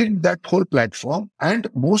started building that whole platform. And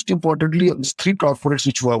most importantly, these 3 corporates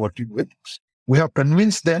which we are working with, we have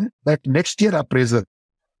convinced them that next year appraisal,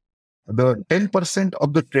 the 10%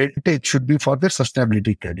 of the credit should be for their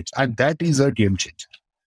sustainability credits. And that is a game changer.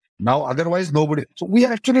 Now, otherwise, nobody. So we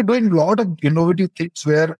are actually doing a lot of innovative things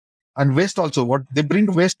and waste also. What they bring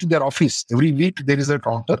waste to their office. Every week, there is a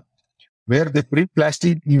counter where they bring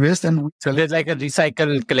plastic e-waste and so there's like a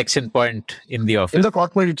recycle collection point in the office. In the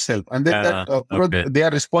corporate itself. And then they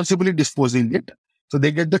are responsibly disposing it. So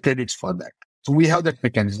they get the credits for that. So we have that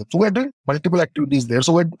mechanism. So we're doing multiple activities there.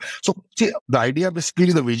 So see, the idea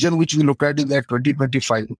basically, the vision which we look at is that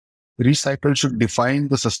 2025, Recycle should define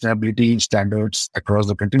the sustainability standards across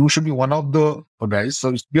the country. We should be one of the guys. So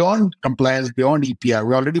it's beyond compliance, beyond EPR.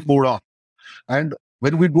 We already moved on. And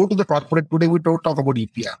when we go to the corporate today, we don't talk about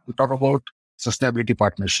EPR. We talk about sustainability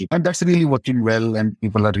partnership. And that's really working well. And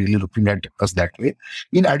people are really looking at us that way.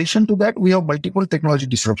 In addition to that, we have multiple technology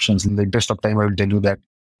disruptions. In the interest of time, I will tell you that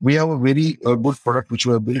we have a very good product which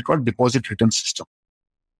we have built called deposit return system.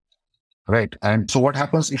 Right. And so what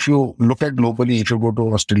happens if you look at globally, if you go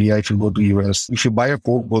to Australia, if you go to US, if you buy a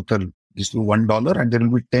Coke bottle, this is $1 and there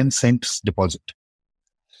will be 10 cents deposit.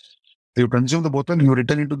 You consume the bottle, you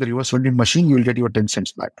return it to the reverse vending machine, you will get your 10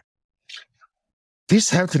 cents back.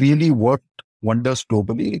 This has really worked wonders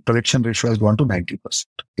globally. Collection ratio has gone to 90%,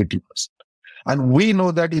 80%. And we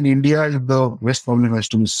know that in India, if the waste problem has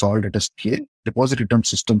to be solved at a scale, deposit return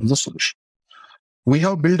system is a solution. We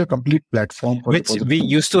have built a complete platform. Which we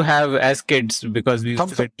used to have as kids because we used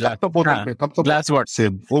to get glass what?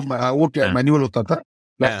 Same. वो क्या manual होता था.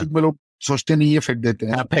 Plastic में लोग सोचते नहीं ये फेंक देते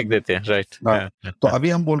हैं. फेंक देते हैं, राइट. तो अभी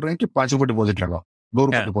हम बोल रहे हैं कि ₹5 डिपॉजिट लगाओ,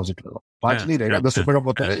 ₹2 डिपॉजिट लगाओ, 5 नहीं रहेगा, ₹10 का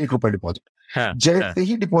बोतल है, ₹1 डिपॉजिट. जैसे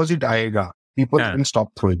ही डिपॉजिट आएगा, people will stop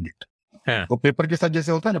throwing it. तो पेपर के साथ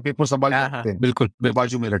जैसे होता है ना, पेपर संभाल के रखते हैं, बिल्कुल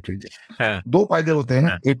बाजू में रख लीजिए. 2 फायदे होते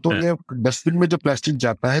हैं. एक तो ये डस्टबिन में जो प्लास्टिक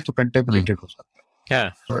जाता है तो कंटेमिनेटेड हो जाता है.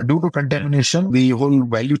 Due to contamination, the whole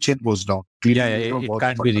value chain goes down. It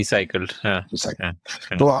can't be recycled.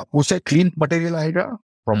 तो उसे clean material आएगा,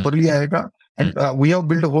 properly आएगा, and we have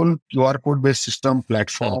built a whole QR code based system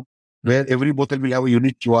platform where every bottle will have a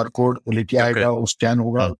unique QR code. लेके आएगा, वो scan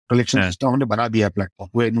होगा. Collection system हमने बना दिया है platform.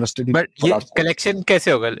 We invested in. But ये collection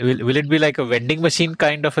कैसे होगा? Will it be like a vending machine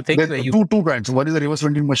kind of a thing? Two kinds. One is the reverse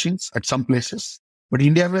vending machines at some places, but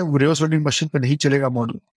India में reverse vending machine पे नहीं चलेगा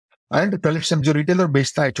model. And collection, जो retailer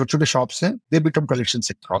बेचता है, छोटे-छोटे shops हैं, they become collection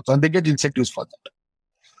sector also, and they get incentives for that.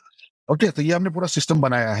 Okay, तो ये हमने पूरा सिस्टम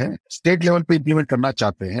बनाया है. स्टेट लेवल पे इंप्लीमेंट करना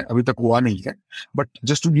चाहते हैं, अभी तक हुआ नहीं है. But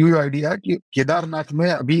just to give you idea कि केदारनाथ में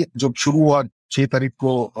अभी जब शुरू हुआ 6 तारीख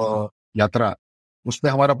को यात्रा,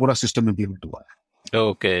 उसमें हमारा पूरा सिस्टम इंप्लीमेंट हुआ है.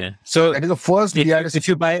 Okay, so that is the first. If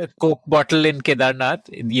you buy a Coke bottle in Kedarnath,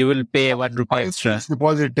 you will pay ₹1 extra.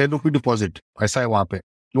 Deposit, ₹10 deposit. ऐसा है वहाँ पे.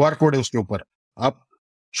 QR कोड है उसके ऊपर. आप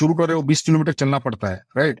शुरू कर रहे हो, 20 किलोमीटर चलना पड़ता है,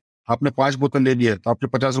 राइट? आपने 5 बोतल ले लिए तो आपके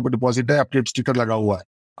 ₹50 डिपॉजिट है, आपके स्टिकर लगा हुआ है.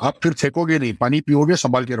 आप फिर फेंकोगे नहीं, पानी पियोगे,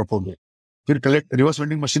 संभाल के रखोगे, फिर कलेक्ट रिवर्स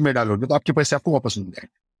वेंडिंग मशीन में डालोगे तो आपके पैसे आपको वापस मिल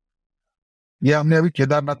जाएंगे. ये हमने अभी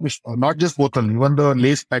केदारनाथ में, नॉट जस्ट बोतल, even the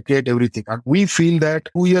Lay's packet, everything. And we feel that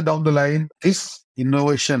 2 years down the line, this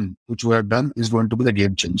innovation which we have done is going to be the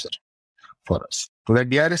game changer for us. So that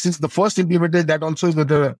DRS is the first implemented. That also is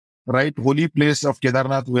the right holy place of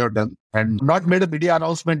Kedarnath we have done, and not made a media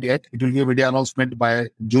announcement yet. It will be a media announcement by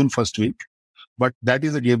June first week. But that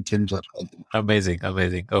is a game changer. Amazing.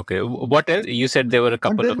 Okay. What else? You said there were a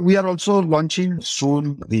couple of. We are also launching soon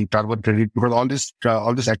the carbon credit, because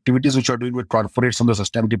all these activities which are doing with corporates on the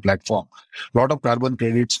sustainability platform, a lot of carbon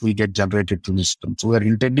credits will get generated through this system. So we are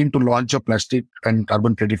intending to launch a plastic and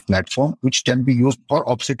carbon credit platform which can be used for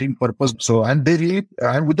offsetting purpose. So, and they really,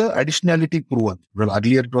 and with the additionality proven. Well,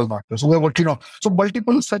 earlier it was not. So we are working on. So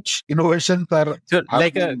multiple such innovations are. So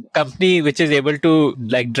like a company which is able to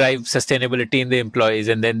like drive sustainability in the employees,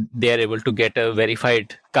 and then they are able to get a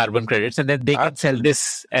verified carbon credits, and then they can sell this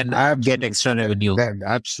and get extra revenue.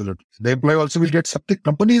 Absolutely. The employee also will get something.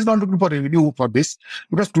 Company is not looking for revenue for this,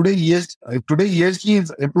 because today ESG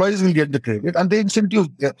is, employees will get the credit, and the incentive,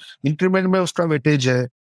 increment में उसका weightage है,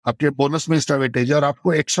 आपके bonus में इसका weightage है, और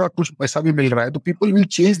आपको extra कुछ पैसा भी मिल रहा है, तो people will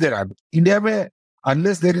change their habit. India में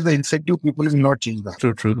unless there is an incentive, people will not change that.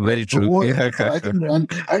 True. Very true. So, I think,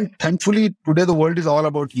 and thankfully, today the world is all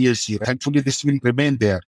about ESG. Thankfully, this will remain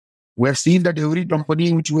there. We have seen that every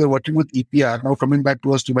company which we are working with EPR now coming back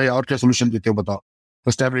to us to buy our solution देते हो बताओ.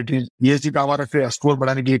 Sustainability, ESG का हमारा score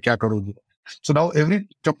बढ़ाने के लिए क्या करोगे? So now every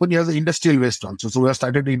company has an industrial waste also. So we have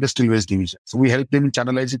started the industrial waste division. So we help them in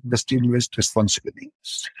channelizing industrial waste responsibly.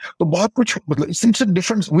 So बहुत कुछ मतलब it's a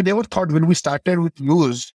difference. We never thought when we started with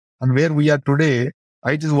use and where we are today,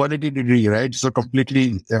 it is 180 degree, right? So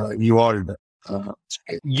completely evolved.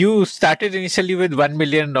 You started initially with 1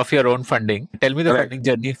 million of your own funding. Tell me the funding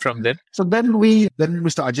journey from there. So then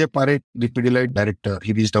Mr. Ajay Parekh, the Pidilite director,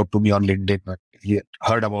 he reached out to me on LinkedIn. He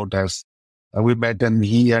heard about us. We met, and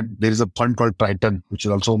there is a fund called Triton, which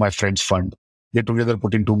is also my friend's fund. They together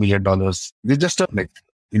put in $2 million. They just like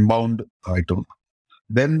inbound item.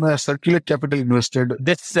 Then Circulate Capital invested.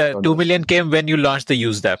 This 2 million came when you launched the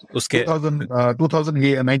used app.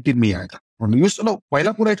 2019 में आया था. Used, no,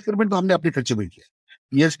 पहला पूरा experiment तो हमने अपने खर्चे में किया.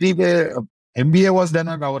 ESD में MBA was done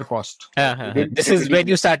at our cost. This is when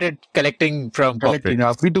you started collecting from collecting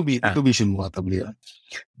B2B शुरू हुआ तब लिया.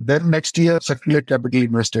 Then next year, Circular Capital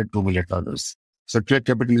invested $2 million. Circular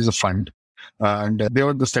Capital is a fund, and they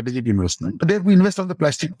were the strategic investment. There we invest on the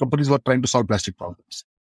plastic companies who are trying to solve plastic problems,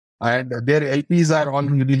 and their LPs are all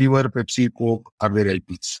Unilever, Pepsi, Coke are their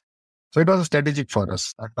LPs. So it was strategic for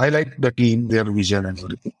us. I like the team, their vision, and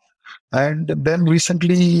everything. And then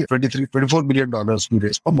recently, $24 million we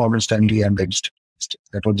raised from Morgan Stanley and Edged.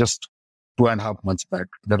 That was just 2.5 months back.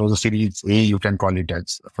 That was a Series A, you can call it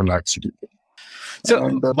as for large city.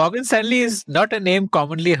 So Morgan Stanley is not a name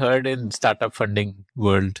commonly heard in startup funding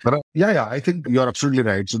world. Yeah, I think you're absolutely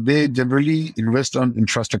right. So they generally invest on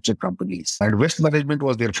infrastructure companies, and waste management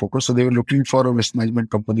was their focus. So they were looking for a waste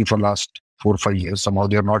management company for last 4 or 5 years. Somehow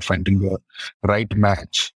they are not finding the right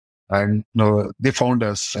match. And they found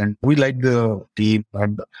us, and we like the team.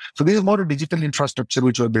 And so this is more a digital infrastructure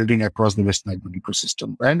which we're building across the waste management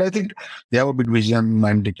ecosystem. And I think they have a big vision,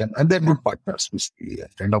 and they're good partners. Basically,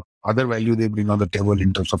 kind of other value they bring on the table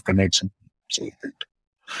in terms of connection.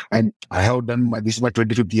 And I have done this is my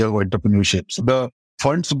 25th year of entrepreneurship. So the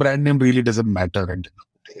fund's brand name really doesn't matter, and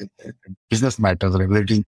business matters. Whether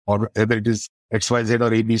it is XYZ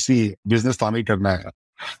or ABC, business to hमें करना है.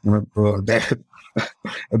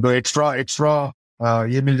 The extra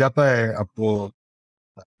ये मिल जाता है आपको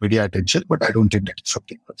media attention, but I don't think that it's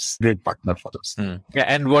something that's a great partner for us. Yeah,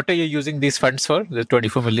 and what are you using these funds for? The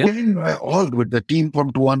 24 million? All with the team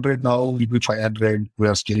from 200 now, we'll be 500. We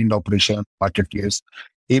are scaling the operation, marketplace,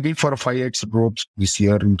 aiming for a 5x growth this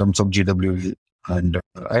year in terms of GWE. And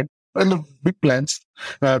big plans,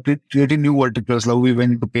 creating new verticals. Now we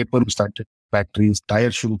went into paper, we started factories,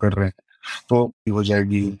 tire शुरू कर रहे हैं. तो हो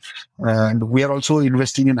जाएगी. And we are also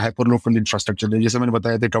investing in hyper local infrastructure. जैसे मैंने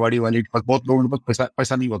बताया था कबाड़ी वाले के पास बहुत लोगों के पास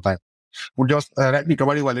पैसा नहीं होता है. उनके पास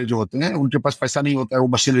कबाड़ी वाले जो होते हैं उनके पास पैसा नहीं होता है, वो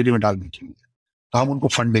मशीनरी में डाल देंगे. तो हम उनको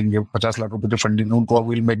फंड देंगे, 50 लाख रुपए की फंडिंग उनको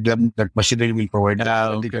will make them that machinery will provide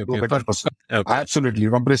absolutely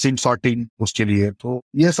compressing sorting उसके लिए. तो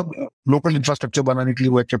ये सब लोकल इंफ्रास्ट्रक्चर बनाने के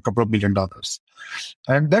लिए वो एक couple of $1 million.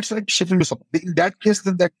 And that's like shifting to something. In that case,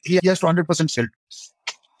 then that he has to 100% sell.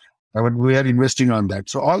 I mean, we are investing on that.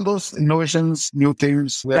 So all those innovations, new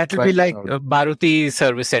things. That will be like Maruti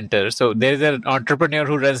Service Center. So there is an entrepreneur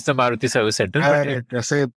who runs the Maruti Service Center.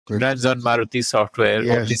 Runs on Maruti software,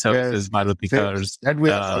 only services Maruti cars. And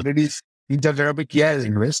we have already in जगह पे किया है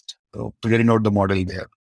invest. So figuring out the model there.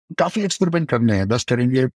 काफी experiment करने हैं. 10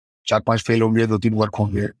 करेंगे, 4-5 fail होंगे, 2-3 work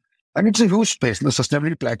होंगे. And it's a huge space. The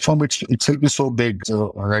sustainability platform itself is so big.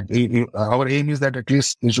 So our aim is that at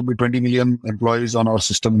least there should be 20 million employees on our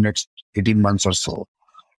system in the next 18 months or so.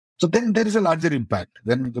 So then there is a larger impact.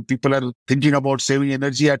 Then the people are thinking about saving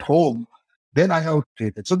energy at home. Then I have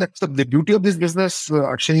created. So that's the beauty of this business,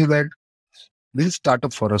 Akshay, is that this is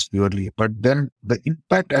startup for us purely. But then the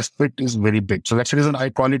impact aspect is very big. So that's the reason I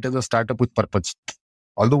call it as a startup with purpose.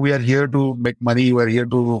 Although we are here to make money, we are here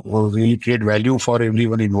to really create value for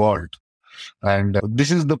everyone involved. And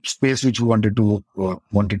this is the space which we wanted to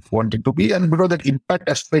be. And because that impact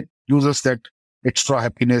aspect uses that extra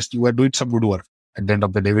happiness, you are doing some good work at the end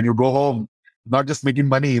of the day. When you go home, not just making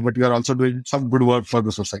money, but you are also doing some good work for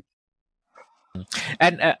the society.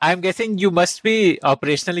 And I'm guessing you must be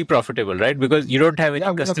operationally profitable, right? Because you don't have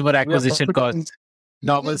any customer acquisition costs.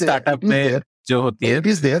 Normal startup में जो होती है. It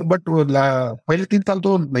is there, but पहले 3 साल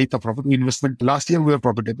तो नहीं था profit investment. Last year we were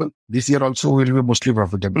profitable. This year also we will be mostly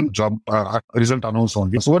profitable. Job result announced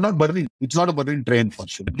only. So we're not burning. It's not a burning train for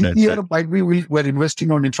sure. This year might be we're investing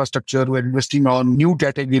on infrastructure. We're investing on new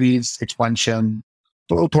categories, expansion.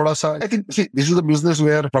 So thoda sa, I think this is a business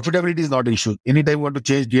where profitability is not an issue. Anytime we want to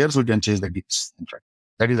change gears, we can change the gears. In fact,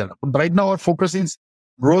 that is that. But right now our focus is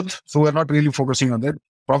growth. So we're not really focusing on that.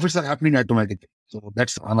 Profits are happening automatically. So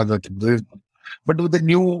that's another thing. But with the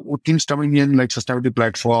new things coming in, like sustainability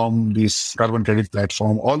platform, this carbon credit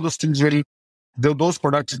platform, all those things those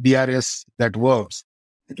products, DRS that works,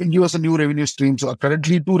 it can give us a new revenue stream. So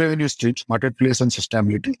currently 2 revenue streams, marketplace and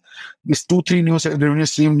sustainability. These 2-3 new revenue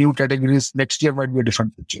stream, new categories. Next year might be a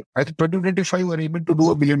different picture. I think 2025 we're able to do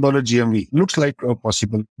 $1 billion GMV. Looks like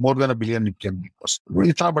possible. More than $1 billion it can be possible.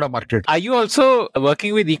 It's a big market. Are you also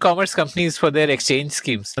working with e-commerce companies for their exchange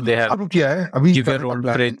schemes? They have give your own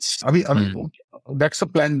bridge. That's a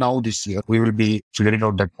plan now this year. We will be figuring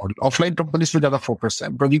out that model. Offline companies with other focus.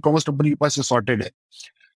 Because e-commerce company is sorted.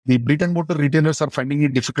 the brick and mortar retailers are finding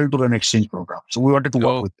it difficult to run exchange programs. So we wanted to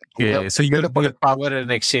work with them. Okay. So you power an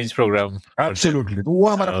exchange program. Absolutely. तो वो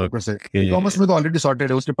हमारा focus है. E-commerce में तो already sorted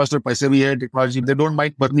है. उसके पास तो पैसे भी है, technology. They don't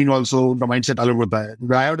mind burning also. The mindset अलग होता है.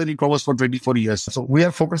 I have done e-commerce for 24 years. So we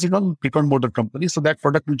are focusing on brick and mortar companies. So that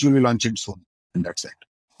product which we will launch it soon. And that's it.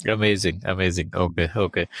 Amazing.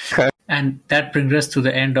 Okay. And that brings us to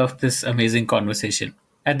the end of this amazing conversation.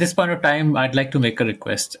 At this point of time, I'd like to make a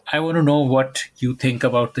request. I want to know what you think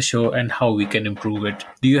about the show and how we can improve it.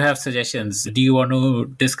 Do you have suggestions? Do you want to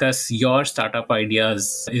discuss your startup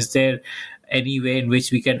ideas? Is there any way in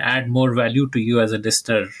which we can add more value to you as a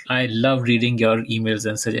listener? I love reading your emails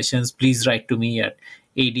and suggestions. Please write to me at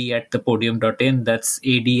ad@thepodium.in. That's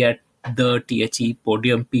ad at the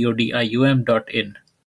podium, podium.in.